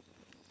old,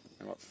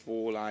 and about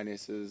 4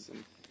 lionesses,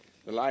 and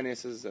the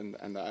lionesses and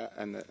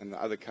the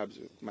other cubs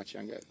were much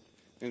younger.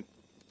 And,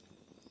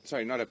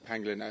 sorry, not a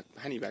pangolin, a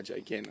honey badger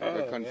again. I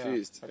got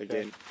confused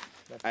again.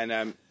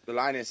 And the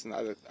lioness and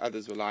the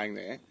others were lying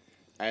there,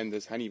 and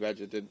this honey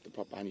badger did the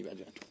proper honey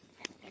badger,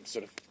 and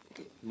sort of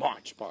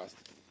march past,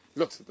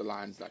 looks at the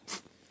lions like,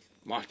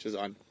 marches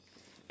on,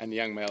 and the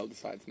young male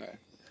decides, no,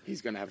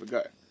 he's going to have a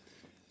go.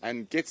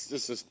 And gets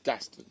just this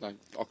dust, like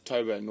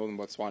October in northern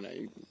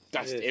Botswana,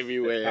 dust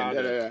everywhere.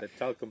 The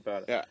talcum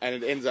powder. Yeah, and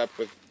it ends up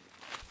with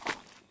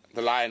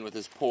the lion with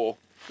his paw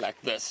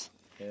like this,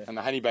 and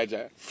the honey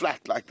badger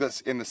flat like this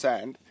in the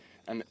sand.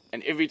 And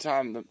every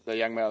time the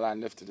young male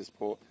lion lifted his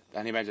paw, the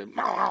honey badger,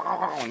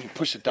 and he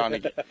pushed it down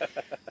again.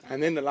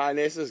 And then the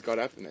lionesses got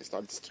up and they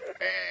started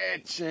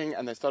stretching,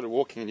 and they started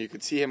walking, and you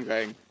could see him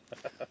going,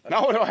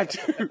 now what do I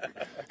do?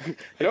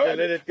 No, let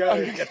it go.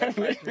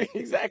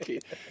 Exactly.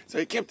 So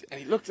he kept, and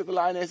he looked at the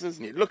lionesses,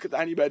 and he'd look at the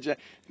honey badger,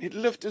 and he'd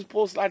lift his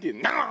paw slightly,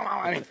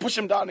 and he'd push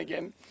him down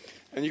again.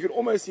 And you could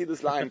almost see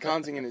this lion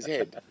counting in his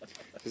head.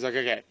 He's like,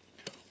 okay,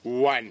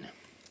 1,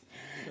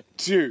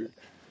 2,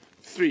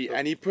 3,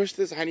 and he pushed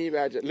this honey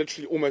badger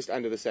literally almost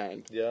under the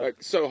sand,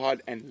 like so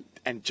hard, and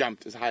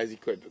jumped as high as he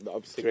could in the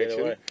opposite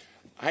direction.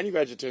 Honey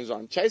badger turns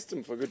on, chased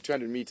him for a good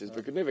 200 meters,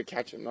 but could never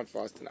catch him, not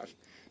fast enough.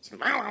 So,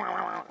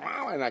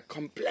 and like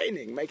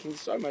complaining, making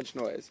so much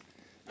noise,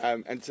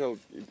 until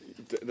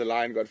the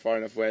lion got far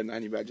enough away and the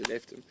honey badger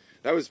left him.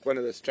 That was one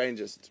of the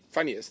strangest,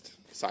 funniest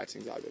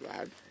sightings I've ever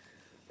had.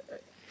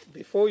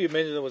 Before you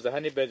mentioned there was a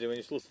honey badger when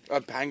you still...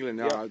 pangolin,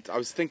 no, I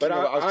was thinking,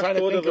 I was trying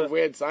to think of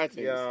weird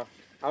sightings. Yeah,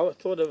 I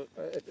thought of,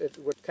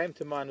 what came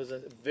to mind was a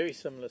very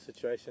similar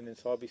situation in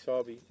Sabi,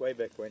 way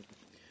back when.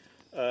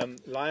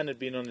 Lion had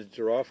been on a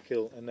giraffe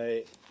kill, and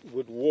they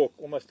would walk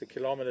almost a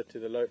kilometre to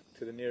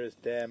the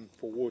nearest dam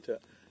for water,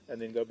 and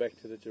then go back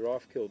to the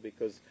giraffe kill,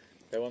 because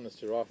they were on this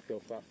giraffe kill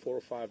for like 4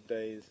 or 5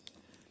 days.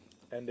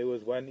 And there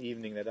was one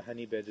evening that a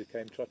honey badger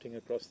came trotting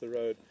across the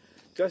road,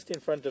 just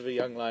in front of a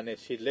young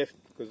lioness. She'd left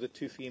because the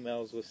 2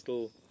 females were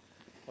still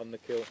on the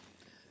kill,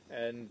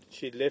 and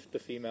she'd left the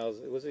females.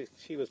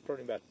 She was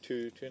probably about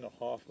 2.5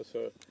 or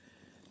so.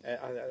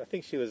 And I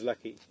think she was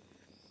lucky,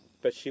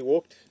 but she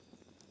walked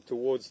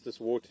towards this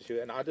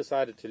water, and I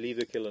decided to leave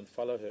the kill and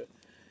follow her.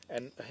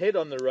 And ahead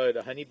on the road,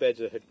 a honey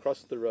badger had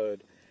crossed the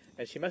road,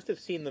 and she must have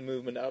seen the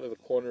movement out of the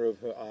corner of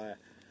her eye.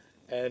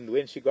 And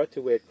when she got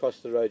to where it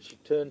crossed the road, she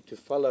turned to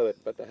follow it,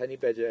 but the honey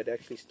badger had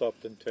actually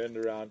stopped and turned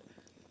around.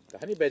 The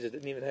honey badger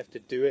didn't even have to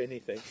do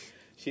anything.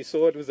 She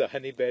saw it was a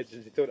honey badger,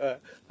 and she thought,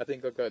 I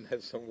think I'll go and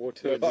have some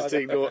water. Just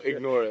ignore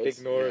it.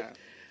 Ignore it.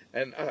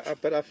 And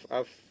but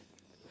I've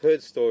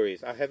heard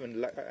stories.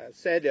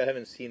 Sadly, I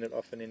haven't seen it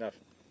often enough,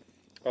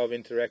 of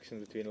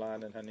interactions between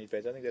lion and honey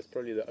badger. I think that's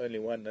probably the only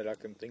one that I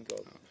can think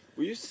of.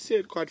 We used to see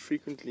it quite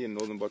frequently in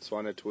northern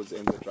Botswana towards the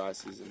end of the dry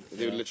season.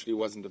 There literally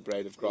wasn't a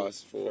blade of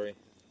grass for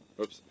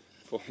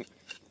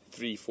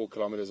 3-4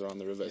 kilometers around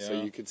the river,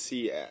 so you could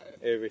see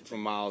everything for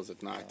miles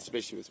at night,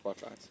 especially with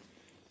spotlights.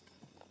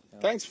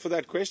 Thanks for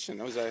that question.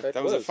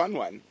 That was a fun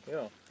one.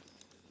 Yeah.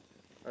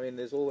 I mean,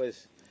 there's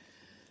always...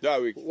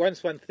 No,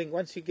 once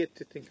you get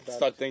to think about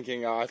start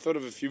thinking, I thought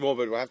of a few more,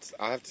 but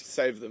I have to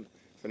save them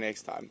for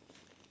next time.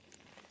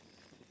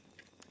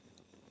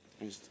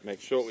 Just to make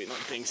sure we're not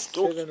being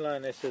stalked. 7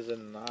 lionesses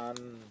and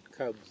 9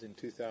 cubs in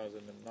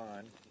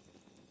 2009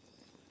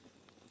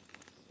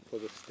 for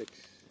the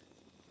sticks.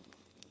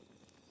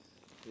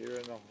 1.5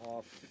 years.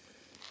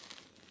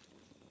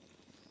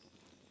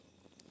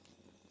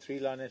 3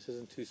 lionesses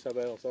and 2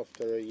 sub-ales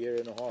after 1.5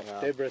 years.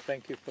 Yeah. Deborah,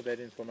 thank you for that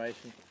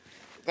information.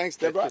 Thanks,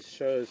 Deborah. That just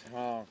shows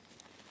how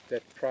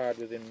that pride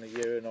within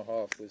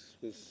 1.5 years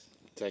was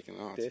taken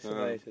out,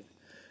 decimated.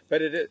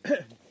 But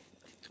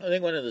I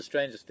think one of the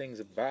strangest things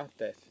about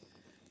that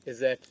is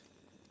that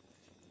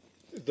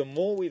the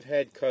more we've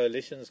had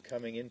coalitions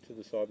coming into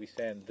the Sabi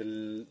Sand,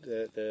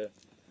 the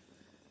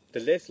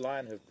less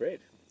lion have bred,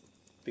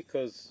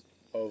 because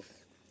of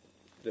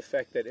the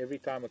fact that every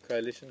time a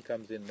coalition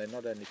comes in, they're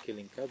not only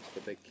killing cubs,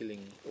 but they're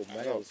killing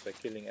males, they're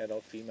killing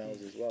adult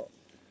females as well.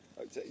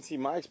 See,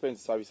 my experience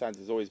with Sabi Sands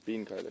has always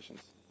been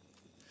coalitions.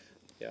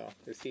 Yeah,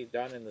 you see,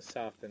 down in the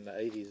south in the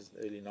 80s,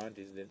 early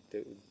 90s,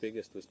 the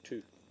biggest was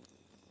 2.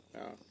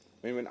 Yeah.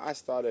 I mean, when I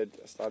started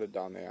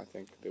down there, I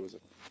think there was a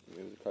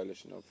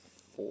coalition of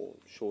 4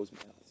 Shaw's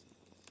males.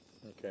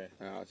 Okay.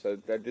 So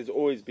there's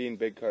always been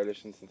big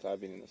coalitions since I've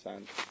been in the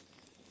sand.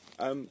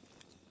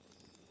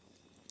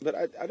 But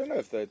I don't know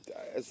if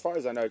as far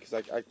as I know, because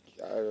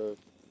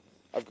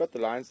I've got the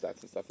lion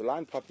stats and stuff. The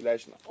lion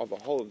population of the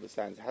whole of the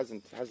sands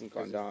hasn't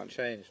gone down.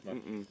 Changed,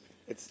 man.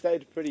 It's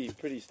stayed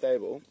pretty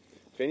stable.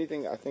 If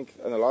anything, I think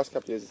in the last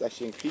couple of years it's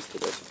actually increased a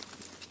bit.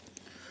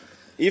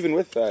 Even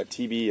with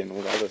TB and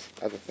all the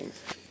other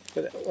things.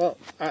 But, well,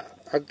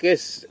 I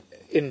guess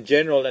in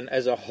general and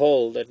as a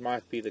whole that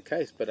might be the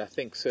case, but I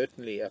think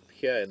certainly up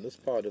here in this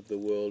part of the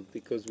world,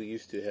 because we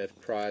used to have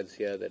prides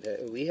here,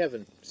 we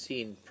haven't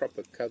seen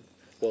proper cub.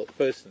 Well,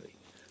 personally,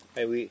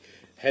 we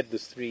had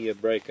this 3-year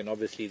break, and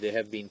obviously there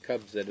have been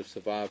cubs that have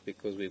survived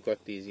because we've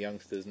got these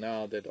youngsters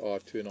now that are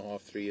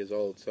 2.5, 3 years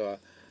old. So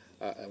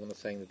I'm not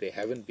saying that there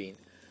haven't been,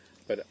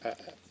 but I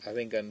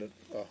think shame.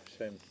 I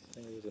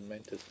think it was a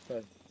mantis. No,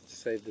 it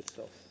saved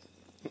itself.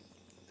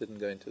 Didn't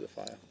go into the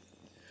fire.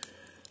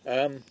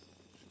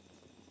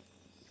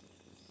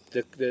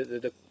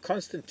 The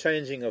constant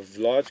changing of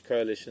large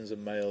coalitions of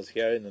males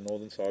here in the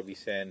northern Sabi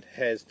Sand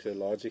has, to a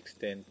large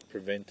extent,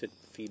 prevented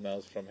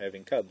females from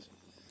having cubs,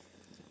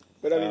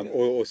 but I mean,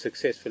 or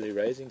successfully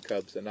raising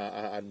cubs. And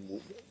I'd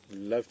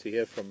love to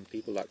hear from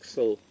people like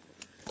Sil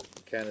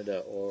in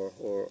Canada,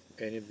 or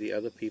any of the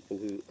other people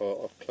who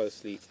are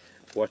closely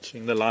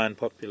watching the lion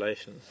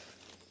populations.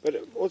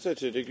 But also,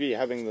 to a degree,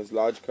 having those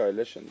large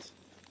coalitions.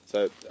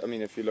 So, I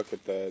mean, if you look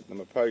at the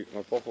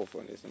Mapocho,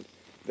 for instance,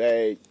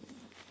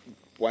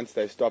 once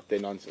they stopped their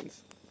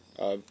nonsense,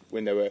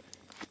 when they were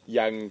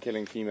young,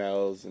 killing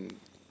females and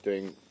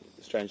doing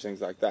strange things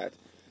like that,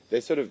 they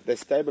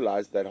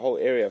stabilized that whole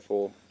area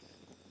for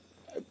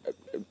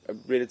a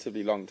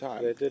relatively long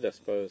time. They did, I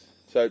suppose.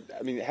 So,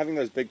 I mean, having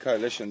those big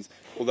coalitions,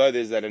 although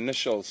there's that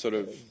initial sort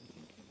of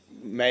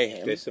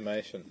mayhem,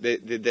 decimation,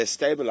 they're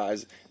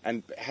stabilized,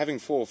 and having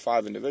 4 or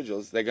 5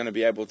 individuals, they're going to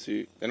be able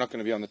to. They're not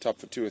going to be on the top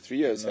for 2 or 3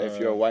 years. No. So if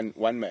you're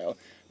one male,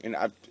 the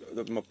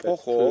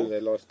Mapocho,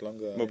 they last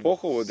longer.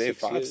 Mapocho were there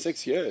 5,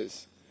 6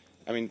 years.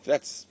 I mean,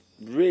 that's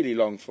really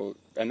long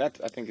and that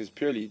I think is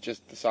purely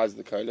just the size of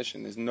the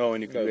coalition. There's no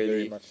one who can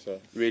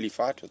really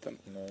fight with them.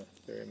 No,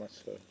 very much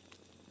so.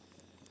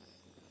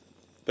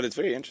 But it's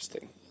very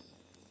interesting.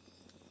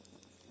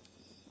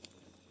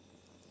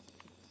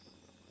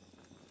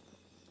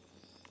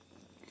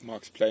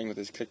 Mark's playing with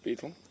his click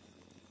beetle.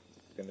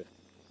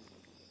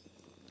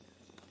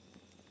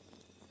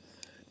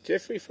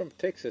 Jeffrey from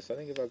Texas, I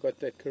think if I got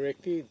that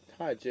correctly.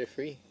 Hi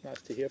Jeffrey,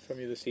 nice to hear from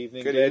you this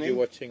evening. Good Glad evening. You're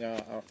watching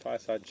our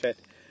fireside chat.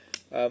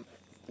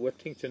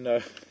 Wanting to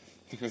know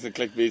with a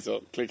click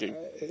beetle clicking.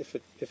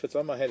 If it's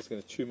on my head, it's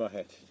going to chew my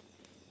hat.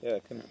 Yeah,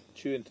 it can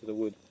chew into the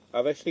wood.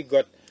 I've actually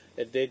got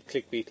a dead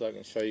click beetle I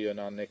can show you in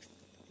our next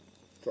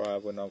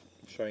drive when I'm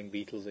showing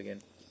beetles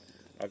again.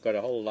 I've got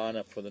a whole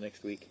lineup for the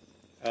next week.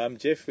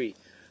 Jeffrey,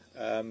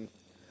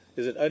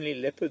 is it only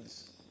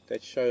leopards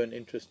that show an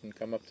interest and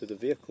come up to the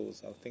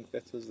vehicles? I think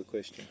that was the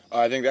question.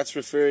 I think that's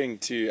referring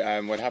to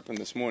what happened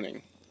this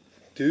morning.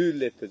 Do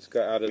leopards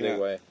go out of their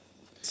way?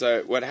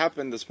 So what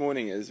happened this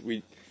morning is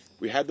we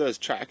had those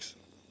tracks,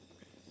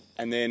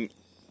 and then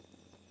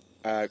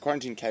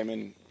Quarantine came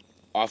in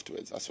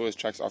afterwards. I saw his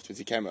tracks afterwards.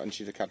 He came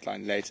onto the cut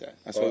line later.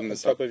 I saw them on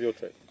top of your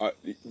track.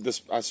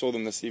 I saw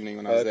them this evening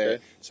when I was there.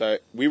 So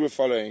we were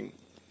following,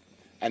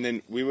 and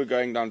then we were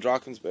going down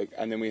Drakensberg,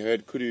 and then we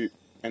heard kudu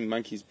and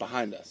monkeys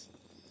behind us.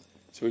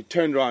 So we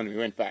turned around and we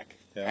went back.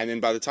 Yeah. And then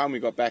by the time we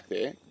got back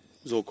there, it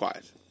was all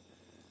quiet.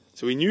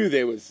 So we knew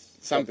there was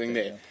something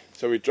there. Yeah.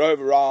 So we drove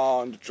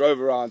around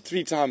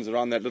 3 times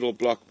around that little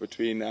block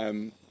between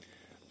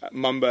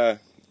Mumba,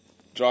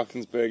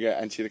 Drakensberger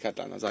and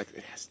Chidakatlan. I was like,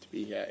 it has to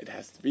be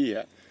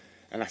here.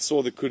 And I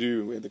saw the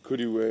kudu, where the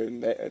kudu were,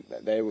 and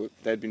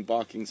they'd been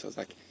barking, so I was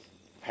like, it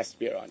has to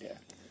be around here.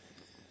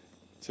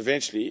 So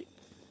eventually,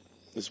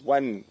 this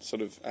one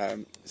sort of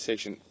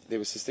section, there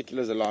were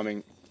testiculars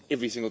alarming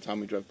every single time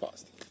we drove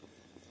past.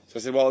 So I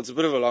said, well, it's a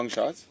bit of a long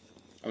shot.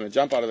 I'm going to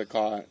jump out of the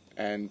car,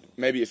 and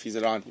maybe if he's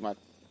around, he might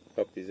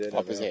pop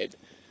his head.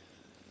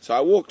 So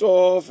I walked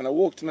off, and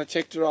I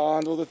checked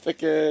around all the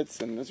thickets,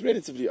 and it was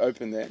relatively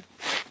open there.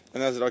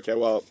 And I said, okay,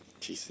 well,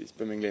 geez, these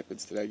bimming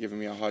leopards today are giving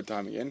me a hard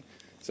time again.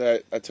 So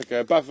I took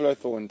a buffalo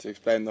thorn to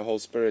explain the whole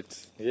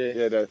spirit.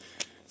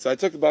 So I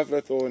took the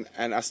buffalo thorn,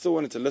 and I still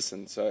wanted to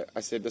listen. So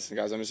I said, listen,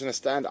 guys, I'm just going to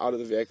stand out of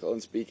the vehicle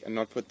and speak and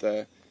not put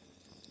the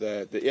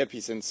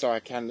earpiece in, so I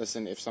can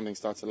listen if something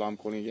starts alarm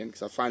calling again,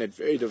 because I find it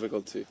very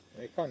difficult to...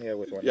 You can't hear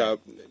with one. Yeah.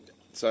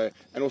 So,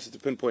 and also to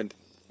pinpoint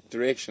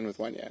direction with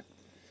one ear.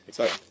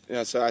 So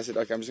so I said,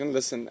 okay, I'm just going to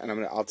listen, and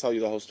I'll tell you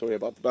the whole story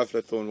about the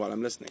buffalo thorn while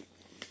I'm listening.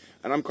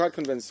 And I'm quite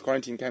convinced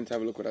Quarantine came to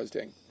have a look what I was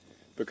doing,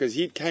 because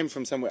he came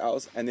from somewhere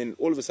else, and then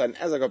all of a sudden,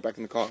 as I got back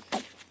in the car,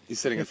 he's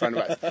sitting in front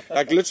of us,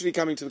 like literally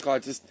coming to the car.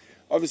 Just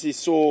obviously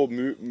saw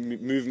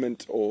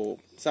movement or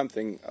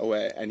something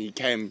away, and he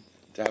came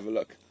to have a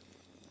look.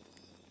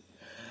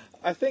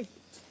 I think,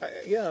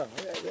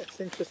 that's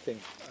interesting.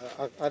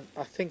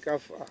 I think I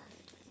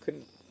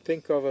can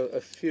think of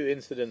a few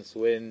incidents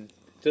when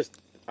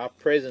just our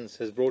presence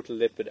has brought a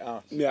leopard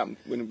out. Yeah,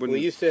 we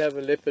used to have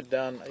a leopard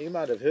down. You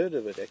might have heard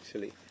of it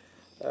actually.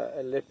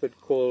 A leopard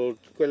called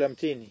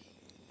Squelamtini.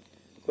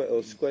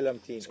 Or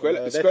Squelamtini.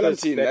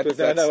 Squelamtini.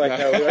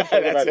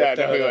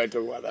 We won't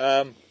talk about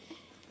that.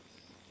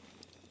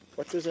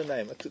 What was her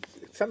name?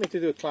 It's something to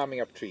do with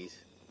climbing up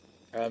trees.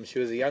 She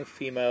was a young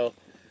female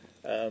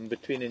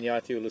between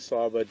Inyati,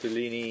 Ulusaba,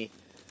 Delini,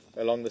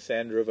 along the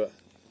Sand River.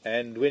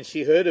 And when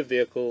she heard a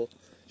vehicle,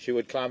 she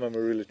would climb a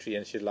marula tree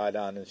and she'd lie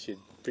down and she'd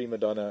prima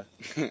donna,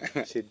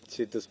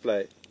 she'd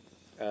display.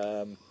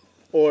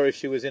 Or if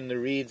she was in the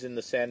reeds in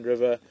the Sand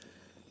River,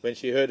 when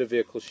she heard a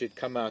vehicle, she'd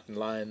come out and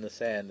lie in the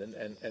sand.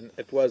 And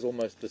it was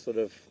almost the sort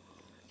of,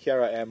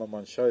 here I am, I'm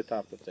on show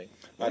type of thing.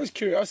 It was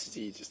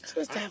curiosity, just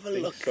to have a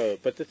look. So.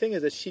 But the thing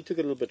is that she took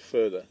it a little bit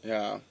further.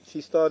 Yeah. She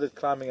started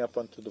climbing up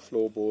onto the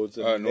floorboards,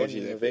 and then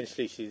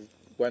eventually she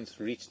once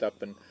reached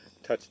up and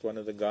touched one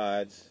of the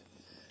guides,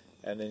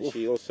 and then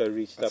she also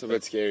reached up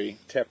and scary.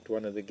 Tapped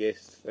one of the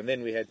guests, and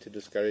then we had to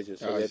discourage her.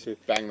 So we had to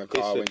bang the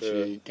car when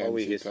she came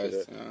too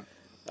close.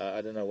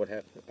 I don't know what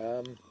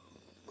happened.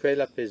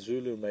 Kwela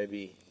Pezulu,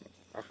 maybe.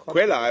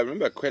 I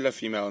remember Kwela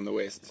female in the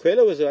West.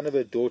 Kwela was one of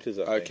her daughters,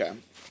 I think. Okay.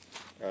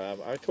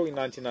 I'm talking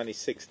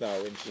 1996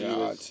 now, when she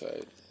was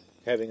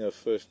having her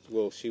first.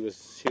 Well, she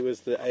was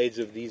the age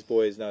of these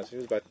boys now. She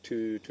was about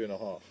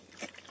 2.5,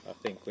 I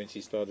think, when she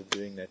started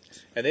doing that.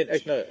 And then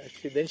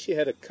then she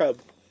had a cub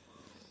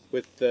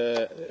with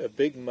a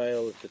big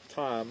male at the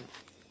time.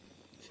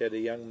 She had a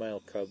young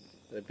male cub.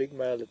 The big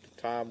male at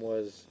the time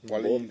was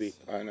Mbombi.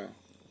 I know.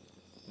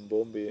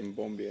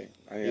 Mbombi.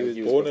 He was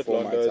born at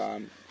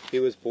Londo's. He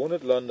was born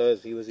at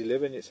Londo's. He was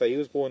 11. So he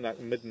was born like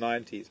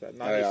mid-90s, about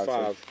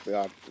 95.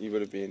 Yeah, he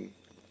would have been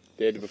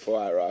dead before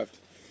I arrived.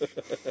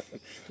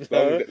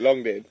 No.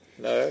 long dead.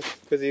 No,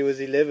 because he was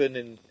 11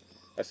 in...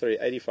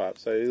 85.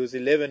 So he was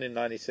 11 in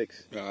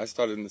 96. Yeah, I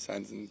started in the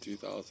Sands in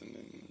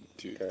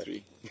 2002,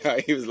 3. Yeah,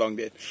 he was long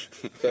dead.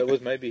 So it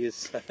was maybe his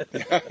son.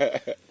 Yeah.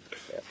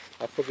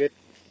 I forget.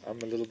 I'm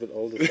a little bit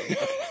older than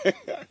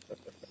that.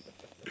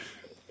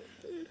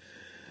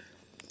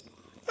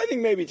 I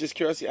think maybe just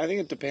curiosity. I think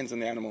it depends on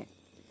the animal.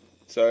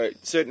 So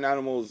certain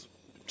animals,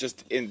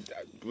 just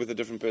with a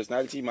different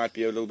personality, might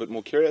be a little bit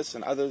more curious,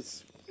 and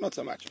others not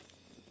so much.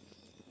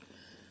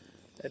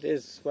 It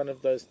is one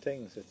of those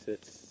things.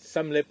 It's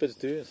some leopards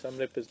do, and some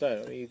leopards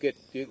don't. I mean,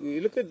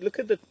 you look at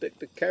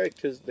the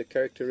characters, the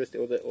characteristic,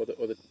 or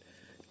the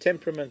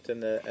temperament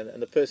and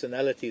the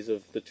personalities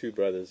of the two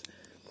brothers,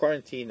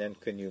 Quarantine and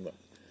Kanyuma,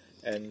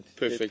 and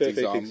perfect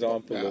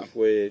example of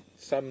where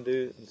some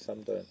do and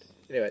some don't.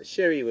 Anyway,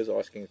 Sherry was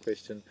asking a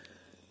question: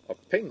 are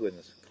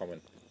penguins common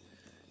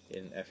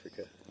in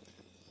Africa?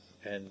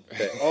 And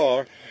they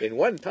are in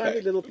one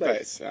tiny little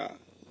place.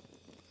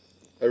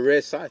 A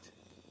rare sight.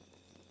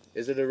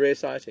 Is it a rare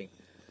sighting?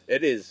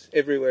 It is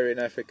everywhere in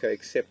Africa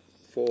except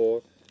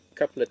for a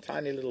couple of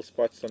tiny little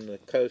spots on the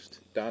coast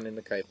down in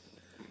the Cape,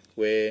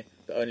 where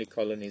the only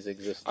colonies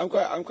exist. I'm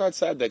quite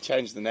sad they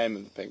changed the name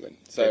of the penguin.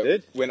 So they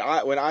did? When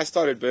I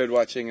started bird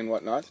watching and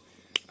whatnot,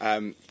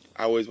 I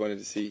always wanted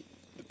to see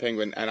the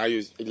penguin, and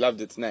I loved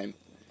its name,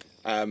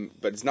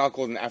 but it's now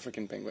called an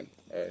African penguin.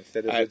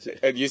 Instead of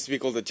it used to be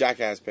called the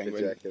jackass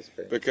penguin,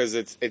 because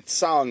it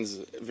sounds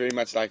very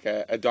much like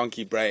a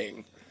donkey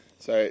braying.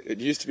 So it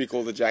used to be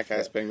called the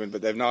jackass penguin,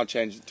 but they've now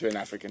changed it to an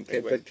African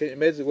penguin. But can you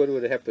imagine what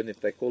would happen if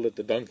they called it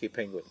the donkey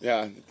penguin?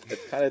 Yeah. It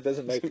kind of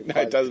doesn't make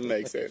no, it doesn't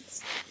make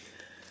sense.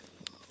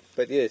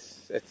 But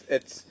yes,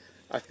 it's.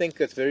 I think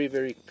it's very,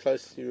 very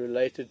closely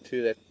related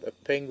to a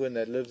penguin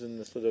that lives in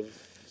the sort of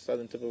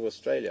southern tip of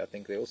Australia. I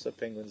think there are also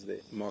penguins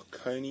there.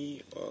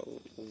 Marconi or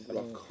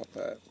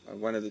rockhopper,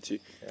 one of the two.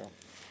 Yeah.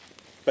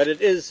 But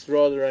it is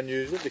rather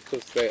unusual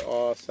because they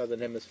are southern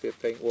hemisphere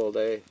penguins. Well,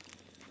 they're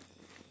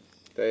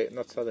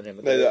not southern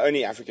hemisphere. They're the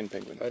only African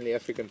penguin. Only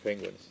African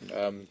penguins.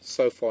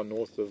 So far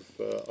north of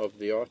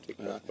the Arctic,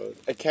 I suppose.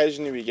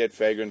 Occasionally we get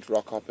vagrant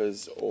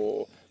rockhoppers,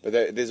 but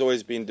there's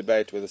always been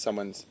debate whether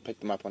someone's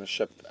picked them up on a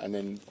ship and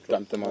then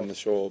dumped them on the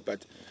shore.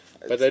 But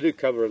they do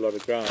cover a lot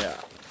of ground.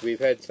 Yeah. We've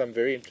had some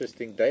very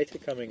interesting data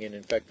coming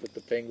in fact, with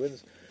the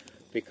penguins,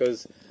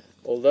 because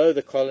although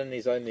the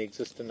colonies only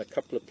exist in a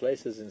couple of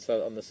places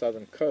on the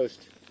southern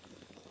coast,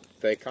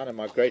 they kind of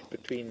migrate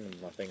between them,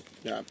 I think.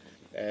 Yeah.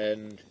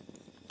 And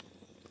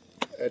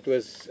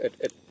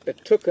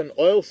it took an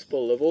oil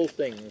spill of all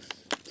things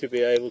to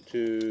be able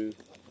to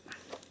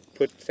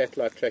put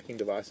satellite tracking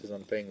devices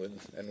on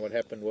penguins. And what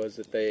happened was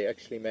that they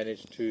actually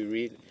managed to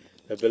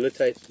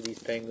rehabilitate these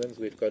penguins.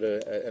 We've got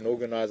an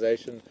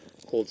organization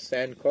called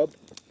SANCOB,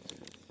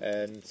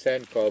 And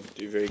SANCOB,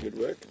 Do very good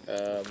work.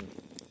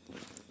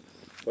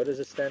 what does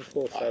it stand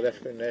for? South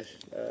African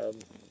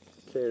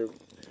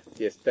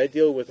yes, they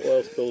deal with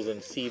oil spills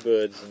and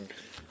seabirds. And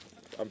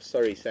I'm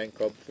sorry,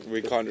 SANCOB.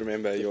 We can't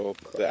remember the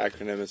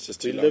acronym. It's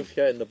just too We long. live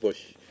here in the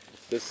bush.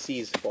 The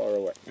sea's far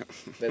away.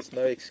 There's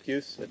no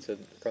excuse. It's a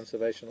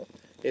conservational.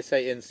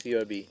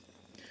 SANCOB.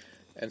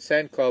 And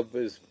SANCOB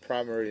is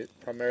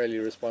primarily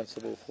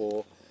responsible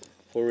for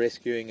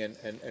rescuing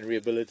and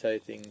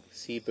rehabilitating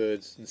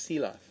seabirds and sea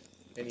life.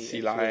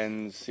 Sea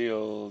lions,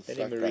 seals,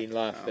 any like marine that.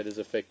 life that is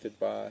affected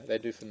by. They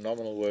do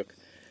phenomenal work.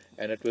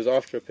 And it was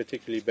after a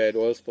particularly bad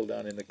oil spill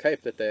down in the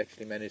Cape that they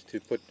actually managed to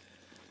put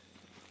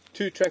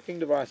 2 tracking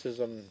devices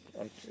on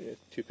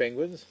 2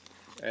 penguins.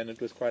 And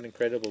it was quite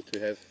incredible to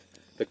have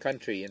the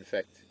country, in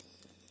fact,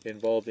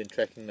 involved in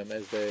tracking them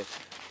as they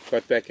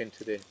got back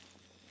into their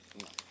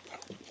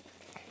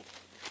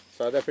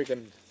South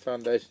African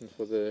Foundation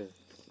for the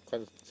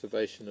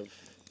Conservation of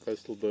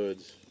Coastal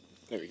Birds.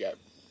 There we go.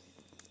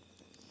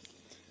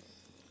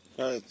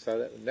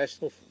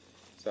 National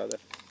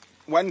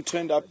One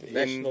turned up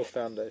National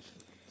Foundation.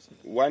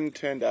 One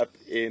turned up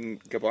in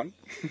Gabon.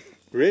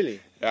 Really?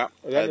 Yeah.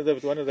 One of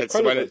the It's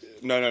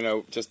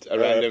no. Just a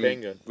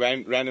penguin.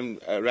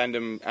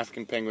 random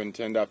African penguin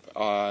turned up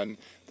on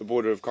the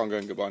border of Congo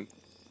and Gabon.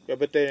 Yeah,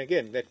 but then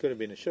again, that could have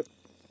been a ship.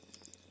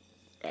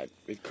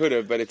 It could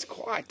have, but it's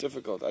quite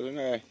difficult. I don't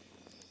know.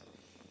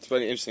 It's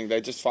very interesting.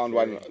 They just found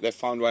one. They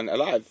found one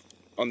alive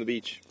on the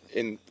beach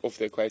off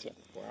the equator.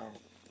 Wow,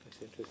 that's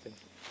interesting.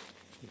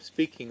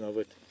 Speaking of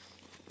it,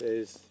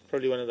 there's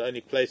probably one of the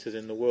only places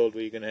in the world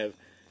where you're going to have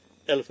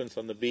elephants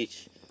on the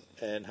beach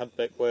and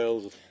humpback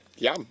whales.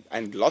 Yeah,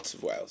 and lots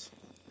of whales.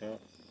 Yeah.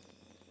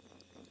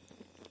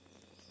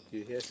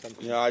 You hear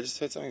something? Yeah, I just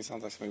heard something. It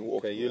sounds like something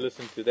walking. Okay, you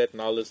listen to that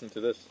and I'll listen to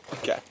this.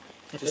 Okay.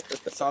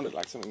 It sounded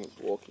like something was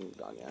walking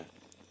down here.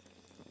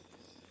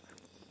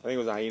 I think it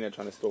was a hyena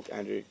trying to stalk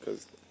Andrew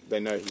because they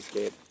know he's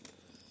scared.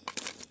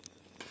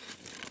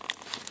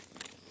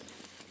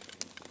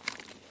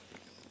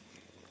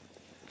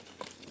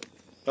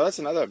 Well, that's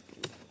another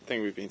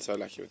thing we've been so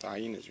lucky with the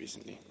hyenas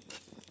recently.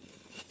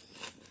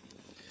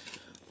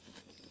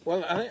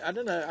 Well, I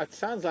don't know. It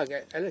sounds like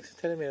Alex is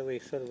telling me that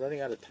we're sort of running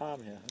out of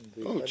time here. And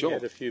we've only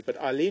had a few.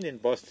 But Eileen in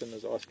Boston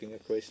is asking a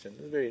question.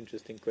 It's a very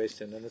interesting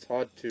question, and it's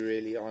hard to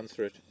really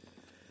answer it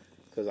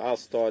because I'll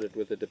start it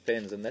with it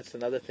depends, and that's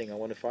another thing I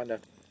want to find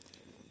out.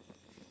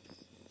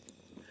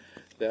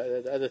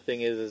 The other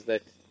thing is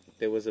that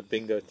there was a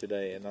bingo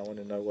today, and I want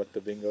to know what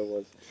the bingo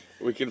was.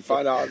 We can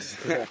find out.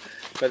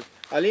 But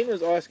Eileen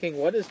was asking,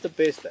 what is the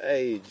best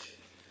age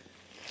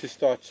to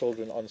start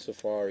children on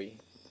safari?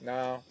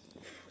 Now,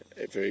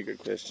 A very good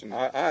question.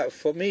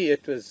 For me,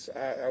 it was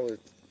I was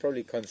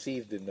probably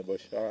conceived in the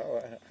bush.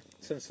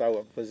 Since I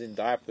was in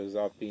diapers,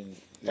 I've been.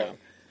 Yeah.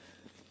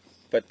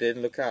 But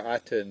then look how I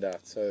turned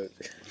out. So.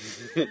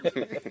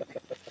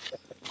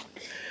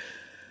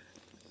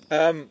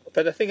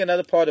 But I think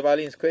another part of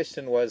Eileen's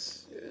question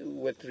was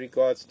with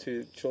regards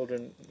to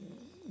children.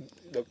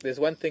 Look, there's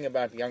one thing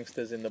about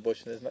youngsters in the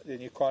bush,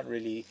 and you can't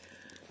really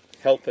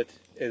help it,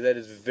 is that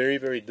it's very,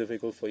 very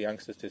difficult for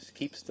youngsters to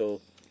keep still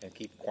and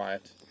keep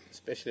quiet,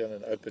 especially on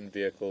an open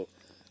vehicle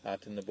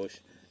out in the bush.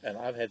 And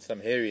I've had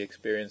some hairy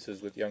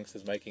experiences with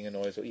youngsters making a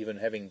noise or even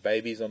having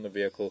babies on the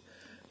vehicle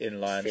in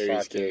lion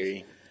sightings.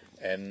 Scary.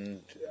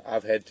 And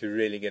I've had to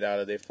really get out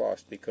of there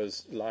fast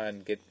because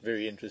lion get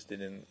very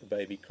interested in the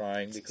baby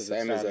crying because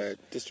Same as a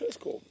distress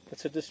call.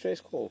 It's a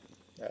distress call.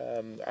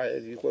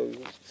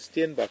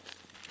 Steenbuck.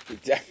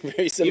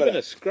 Very similar. Even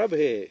a scrub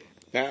hare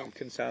Yeah.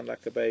 can sound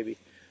like a baby.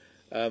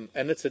 And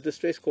it's a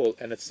distress call,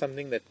 and it's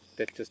something that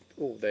just,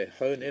 they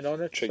hone in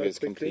on it Triggers so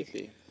quickly.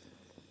 completely.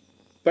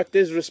 But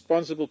there's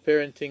responsible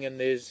parenting and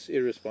there's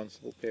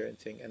irresponsible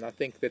parenting, and I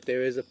think that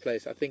there is a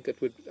place. I think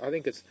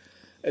it's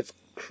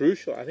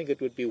crucial. I think it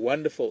would be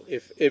wonderful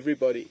if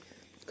everybody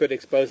could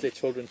expose their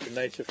children to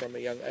nature from a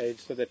young age,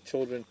 so that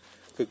children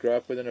could grow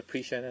up with an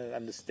appreciation and an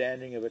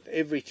understanding of it.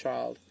 Every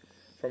child,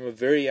 from a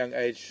very young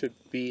age, should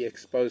be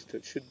exposed to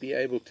it. Should be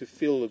able to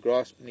feel the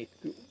grass beneath.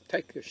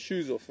 Take your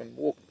shoes off and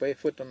walk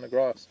barefoot on the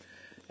grass,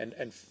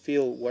 and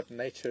feel what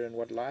nature and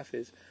what life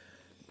is.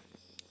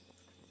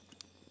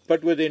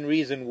 But within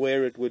reason,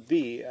 where it would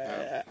be.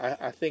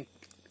 I think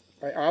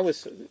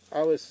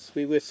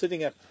we were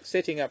setting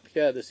up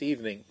here this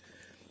evening,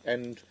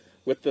 and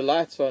with the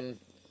lights on,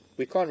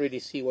 we can't really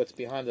see what's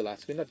behind the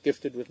lights. We're not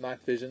gifted with night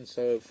vision,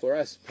 so for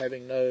us,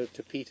 having no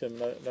tapetum,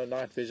 no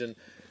night vision,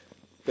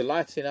 the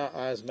lights in our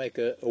eyes make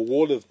a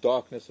wall of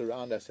darkness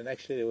around us. And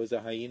actually, there was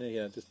a hyena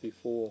here just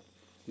before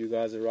you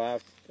guys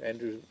arrived.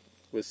 Andrew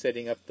was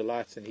setting up the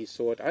lights, and he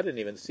saw it. I didn't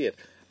even see it.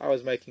 I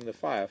was making the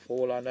fire. For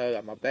all I know,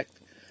 I'm back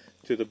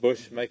to the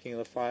bush making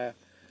the fire.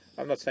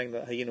 I'm not saying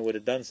that hyena would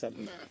have done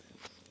something. No.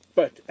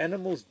 But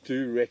animals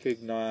do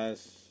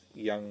recognize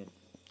young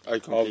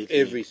of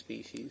every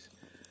species,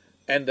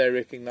 and they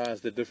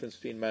recognize the difference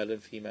between male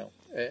and female.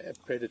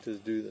 Predators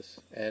do this,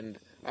 and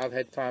I've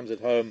had times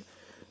at home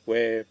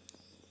where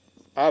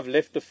I've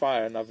left the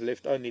fire and I've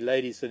left only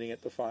ladies sitting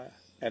at the fire,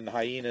 and the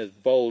hyena is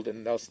bold,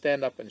 and they'll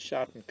stand up and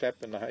shout and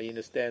clap, and the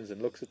hyena stands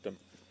and looks at them.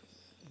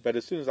 But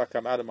as soon as I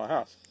come out of my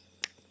house,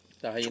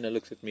 the hyena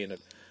looks at me, and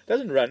it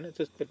doesn't run,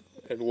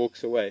 it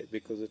walks away,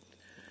 because it...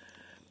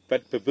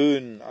 But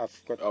baboon,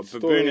 I've got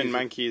baboon and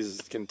monkeys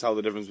can tell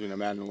the difference between a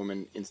man and a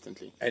woman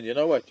instantly. And you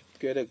know what?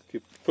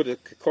 You put a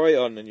koi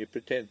on and you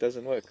pretend it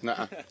doesn't work.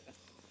 Nuh-uh.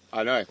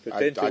 I know.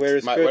 Pretend to wear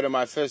a skirt. One of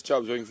my first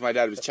jobs working for my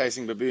dad was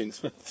chasing baboons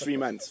for 3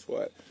 months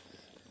for a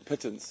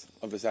pittance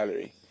of a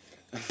salary.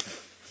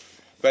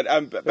 But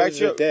back to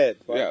your dad.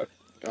 Yeah.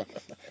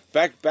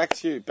 Back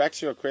to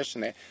your question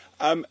there.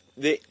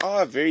 There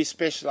are very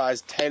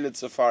specialized, tailored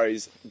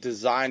safaris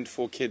designed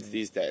for kids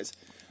these days.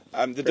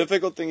 The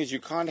difficult thing is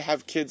you can't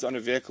have kids on a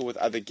vehicle with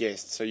other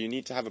guests, so you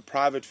need to have a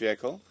private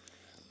vehicle.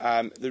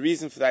 The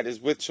reason for that is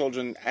with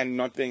children and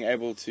not being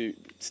able to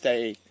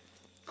stay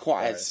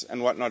quiet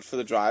and whatnot for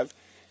the drive,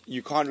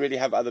 you can't really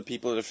have other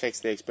people. It affects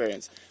the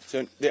experience.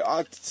 So there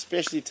are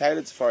specially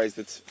tailored safaris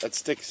that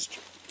stick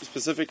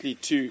specifically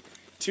to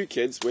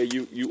kids, where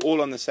you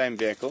all on the same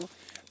vehicle.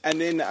 And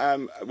then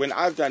when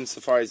I've done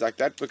safaris like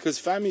that, because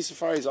family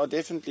safaris are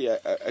definitely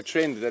a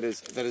trend that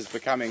is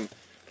becoming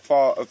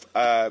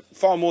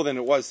far more than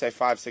it was, say,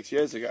 5-6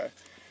 years ago.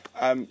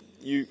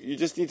 You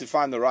just need to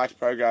find the right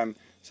program.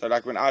 So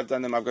like when I've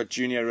done them, I've got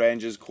junior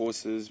rangers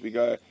courses. We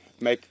go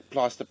make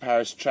plaster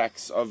Paris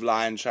tracks of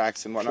lion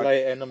tracks and whatnot.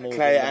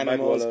 Clay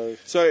animals.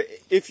 So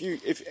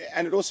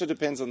and it also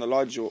depends on the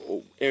lodge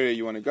or area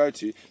you want to go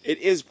to. It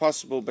is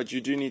possible, but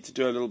you do need to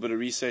do a little bit of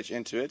research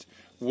into it,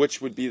 which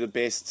would be the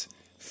best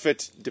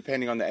fit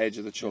depending on the age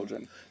of the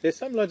children. There's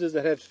some lodges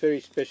that have very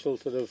special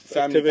sort of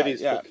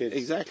activities for kids.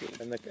 Exactly.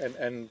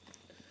 And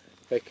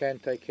they can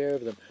take care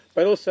of them.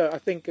 But also, I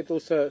think it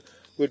also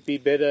would be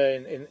better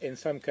in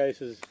some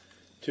cases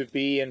to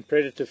be in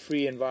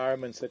predator-free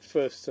environments at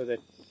first, so that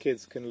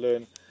kids can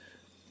learn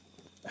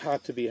how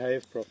to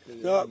behave properly.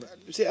 No,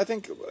 see, I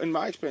think in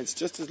my experience,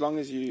 just as long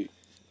as you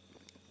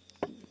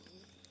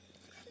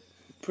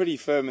pretty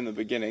firm in the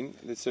beginning,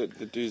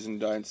 the do's and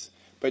don'ts.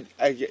 But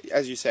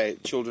as you say,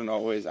 children are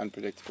always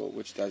unpredictable,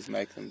 which does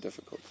make them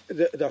difficult.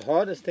 The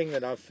hardest thing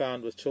that I've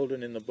found with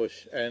children in the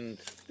bush, and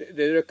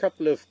there are a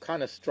couple of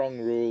kind of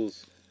strong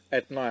rules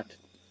at night.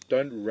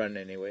 Don't run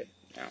anywhere.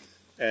 Yeah.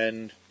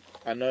 And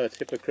I know it's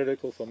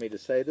hypocritical for me to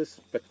say this,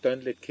 but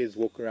don't let kids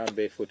walk around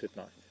barefoot at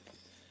night.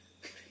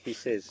 He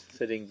says,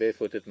 sitting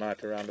barefoot at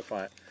night around a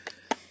fire.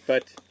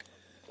 But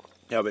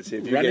but see,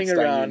 if you running get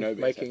stung, around, you know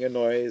better. making a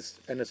noise,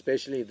 and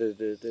especially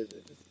the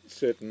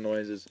certain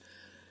noises.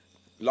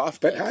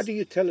 Laughter. But how do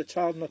you tell a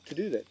child not to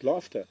do that?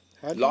 Laughter.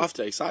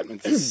 Laughter,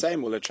 excitement. It's the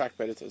same will attract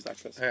predators like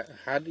this.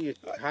 How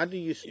do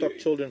you stop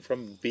children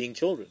from being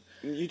children?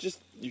 You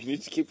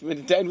need to keep them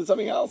entertained with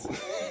something else.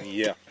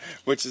 Yeah.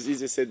 Which is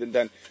easier said than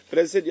done. But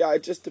as I said,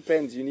 it just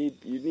depends. You need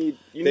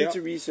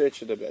to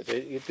research it a bit.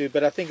 You do,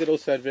 but I think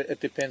it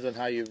depends on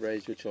how you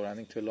raise your children. I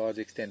think to a large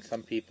extent,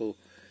 some people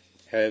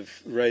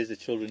have raised the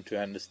children to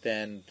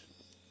understand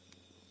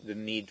the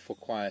need for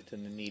quiet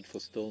and the need for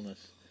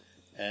stillness,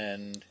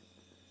 and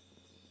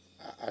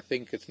I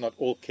think it's not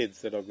all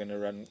kids that are going to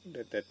run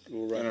that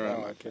will run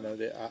around. Like, you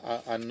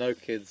know, I know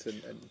kids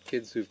and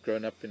kids who've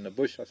grown up in the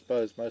bush. I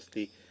suppose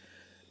mostly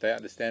they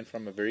understand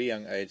from a very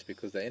young age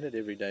because they're in it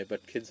every day.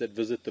 But kids that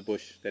visit the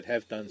bush that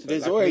have done so,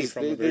 there's like always me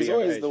from a very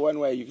young age. the one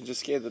way you can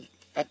just scare the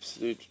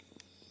absolute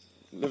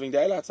living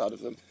daylights out of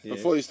them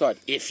before you start.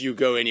 If you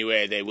go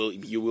anywhere,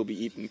 you will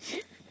be eaten,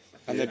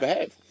 and they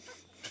behave.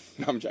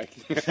 No, I'm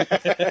joking.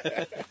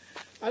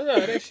 I don't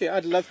know. Actually,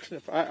 I'd love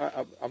to.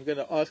 I'm going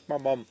to ask my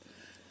mom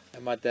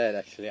and my dad.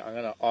 Actually, I'm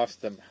going to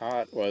ask them how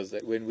it was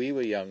that when we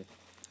were young.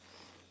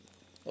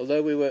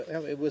 Although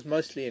it was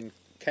mostly in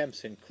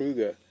camps in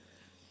Kruger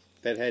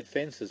that had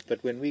fences.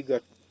 But when we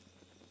got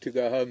to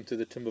go home to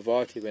the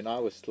Timbavati when I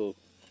was still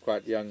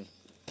quite young,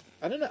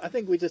 I don't know. I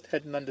think we just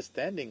had an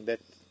understanding that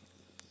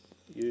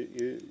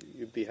you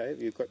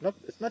behave. You've got not.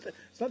 It's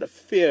not a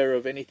fear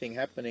of anything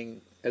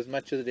happening as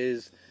much as it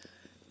is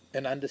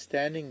an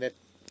understanding that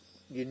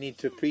you need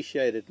to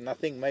appreciate it. And I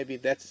think maybe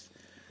that's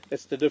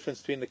the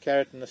difference between the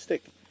carrot and the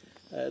stick.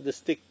 The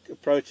stick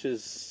approach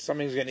is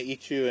something's going to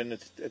eat you, and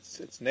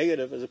it's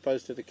negative, as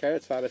opposed to the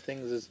carrot side of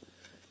things is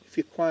if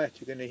you're quiet,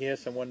 you're going to hear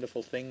some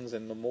wonderful things,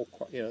 and the more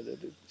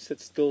sit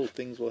still,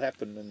 things will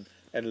happen,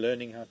 and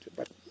learning how to.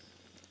 But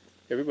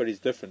everybody's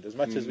different. As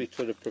much as we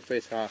sort of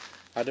profess how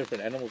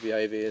different animal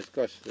behavior is,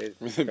 gosh, they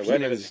won't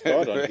even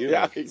start on humans.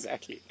 Yeah,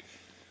 exactly.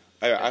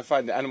 I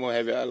find the animal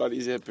behavior a lot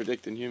easier to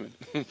predict than human.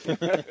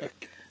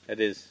 It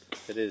is.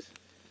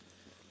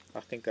 I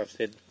think I've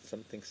said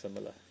something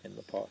similar in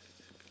the past.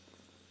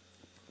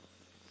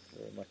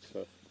 Very much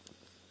so.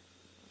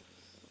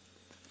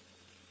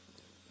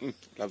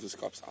 Love the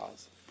Scops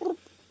eyes.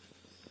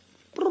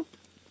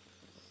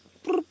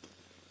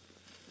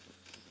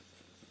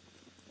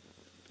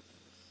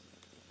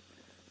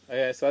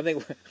 Okay, so I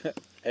think,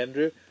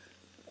 Andrew,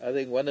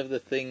 one of the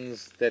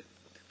things that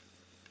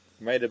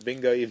made a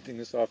bingo evening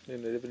this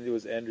afternoon definitely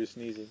was Andrew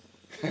sneezing.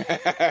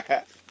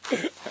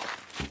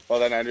 Well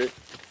done, Andrew.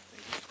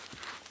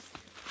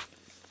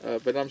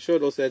 But I'm sure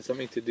it also had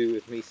something to do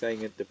with me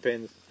saying it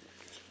depends.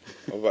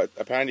 But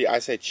apparently I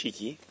say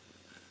cheeky.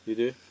 You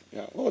do?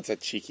 Yeah. Well, it's a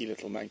cheeky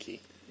little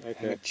monkey. And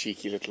Okay. a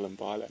cheeky little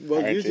impala. Well,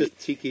 apparently. you're just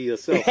cheeky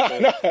yourself. I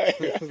know.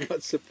 It's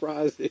not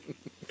surprising.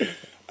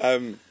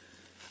 And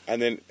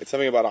then it's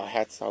something about our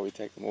hats, how we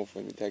take them off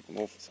when we take them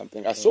off or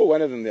something. I saw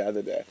one of them the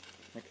other day.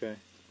 Okay.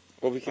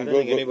 Well, we I can don't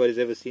think anybody's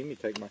ever seen me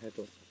take my hat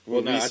off.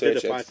 Well, no, I did a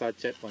research it. FireSide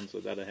chat once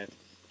without a hat.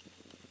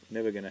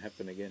 Never going to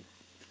happen again.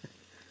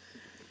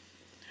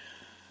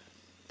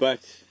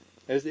 But,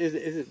 is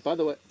it, by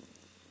the way,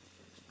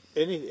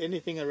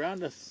 anything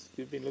around us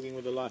you've been looking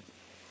with a light?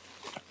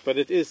 But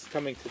it is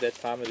coming to that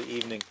time of the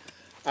evening.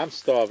 I'm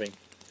starving.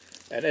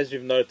 And as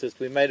you've noticed,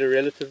 we made a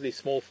relatively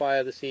small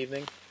fire this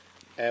evening.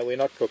 And we're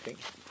not cooking.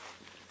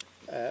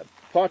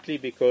 Partly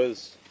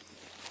because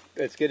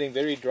it's getting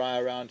very dry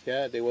around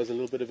here. There was a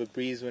little bit of a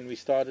breeze when we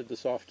started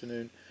this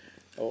afternoon,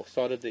 or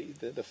started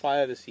the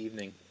fire this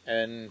evening.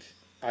 And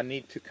I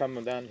need to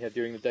come down here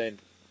during the day and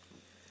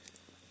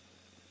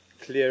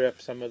clear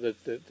up some of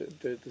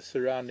the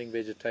surrounding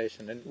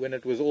vegetation. And when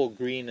it was all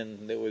green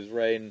and there was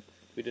rain,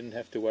 we didn't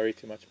have to worry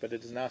too much. But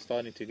it is now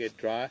starting to get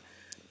dry,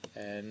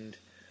 and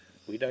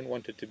we don't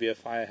want it to be a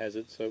fire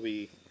hazard, so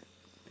we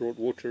brought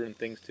water and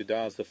things to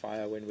douse the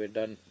fire when we're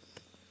done.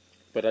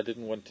 But I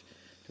didn't want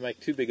to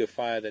make too big a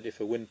fire that if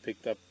a wind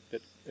picked up,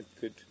 that it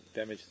could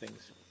damage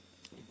things.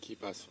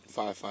 Keep us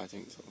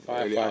firefighting till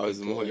early hours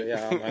in the morning.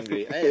 Yeah, I'm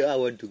hungry. Hey, I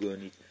want to go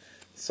and eat.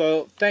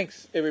 So,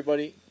 thanks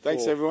everybody.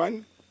 Thanks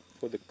everyone.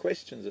 For the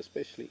questions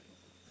especially.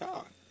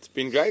 Ah, it's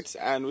been great,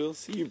 and we'll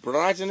see you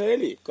bright and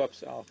early.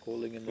 Cops are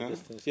calling in the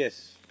distance.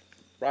 Yes,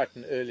 bright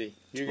and early.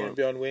 You're going to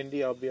be on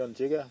Wendy, I'll be on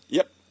Jigger.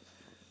 Yep.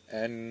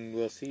 And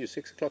we'll see you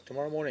 6 o'clock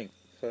tomorrow morning.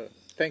 So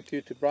thank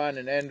you to Brian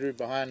and Andrew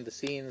behind the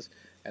scenes,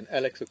 and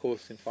Alex, of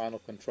course, in final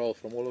control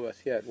from all of us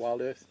here at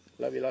WildEarth.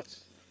 Love you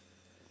lots.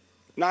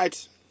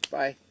 Night.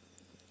 Bye.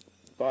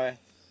 Bye.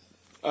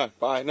 Oh,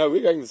 bye. No,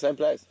 we're going to the same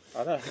place.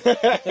 I know.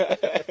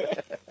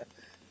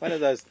 One of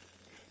those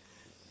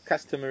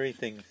customary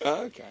things.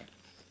 Oh, okay.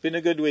 Been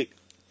a good week.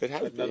 It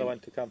has been. Another one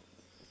to come.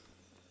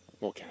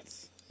 More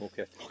cats. More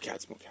cats. More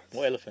cats, more cats.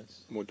 More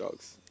elephants. More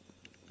dogs.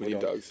 We More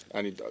need dogs. dogs.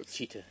 I need dogs.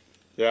 Cheetah.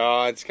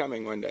 Yeah, it's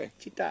coming one day.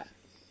 Cheetah.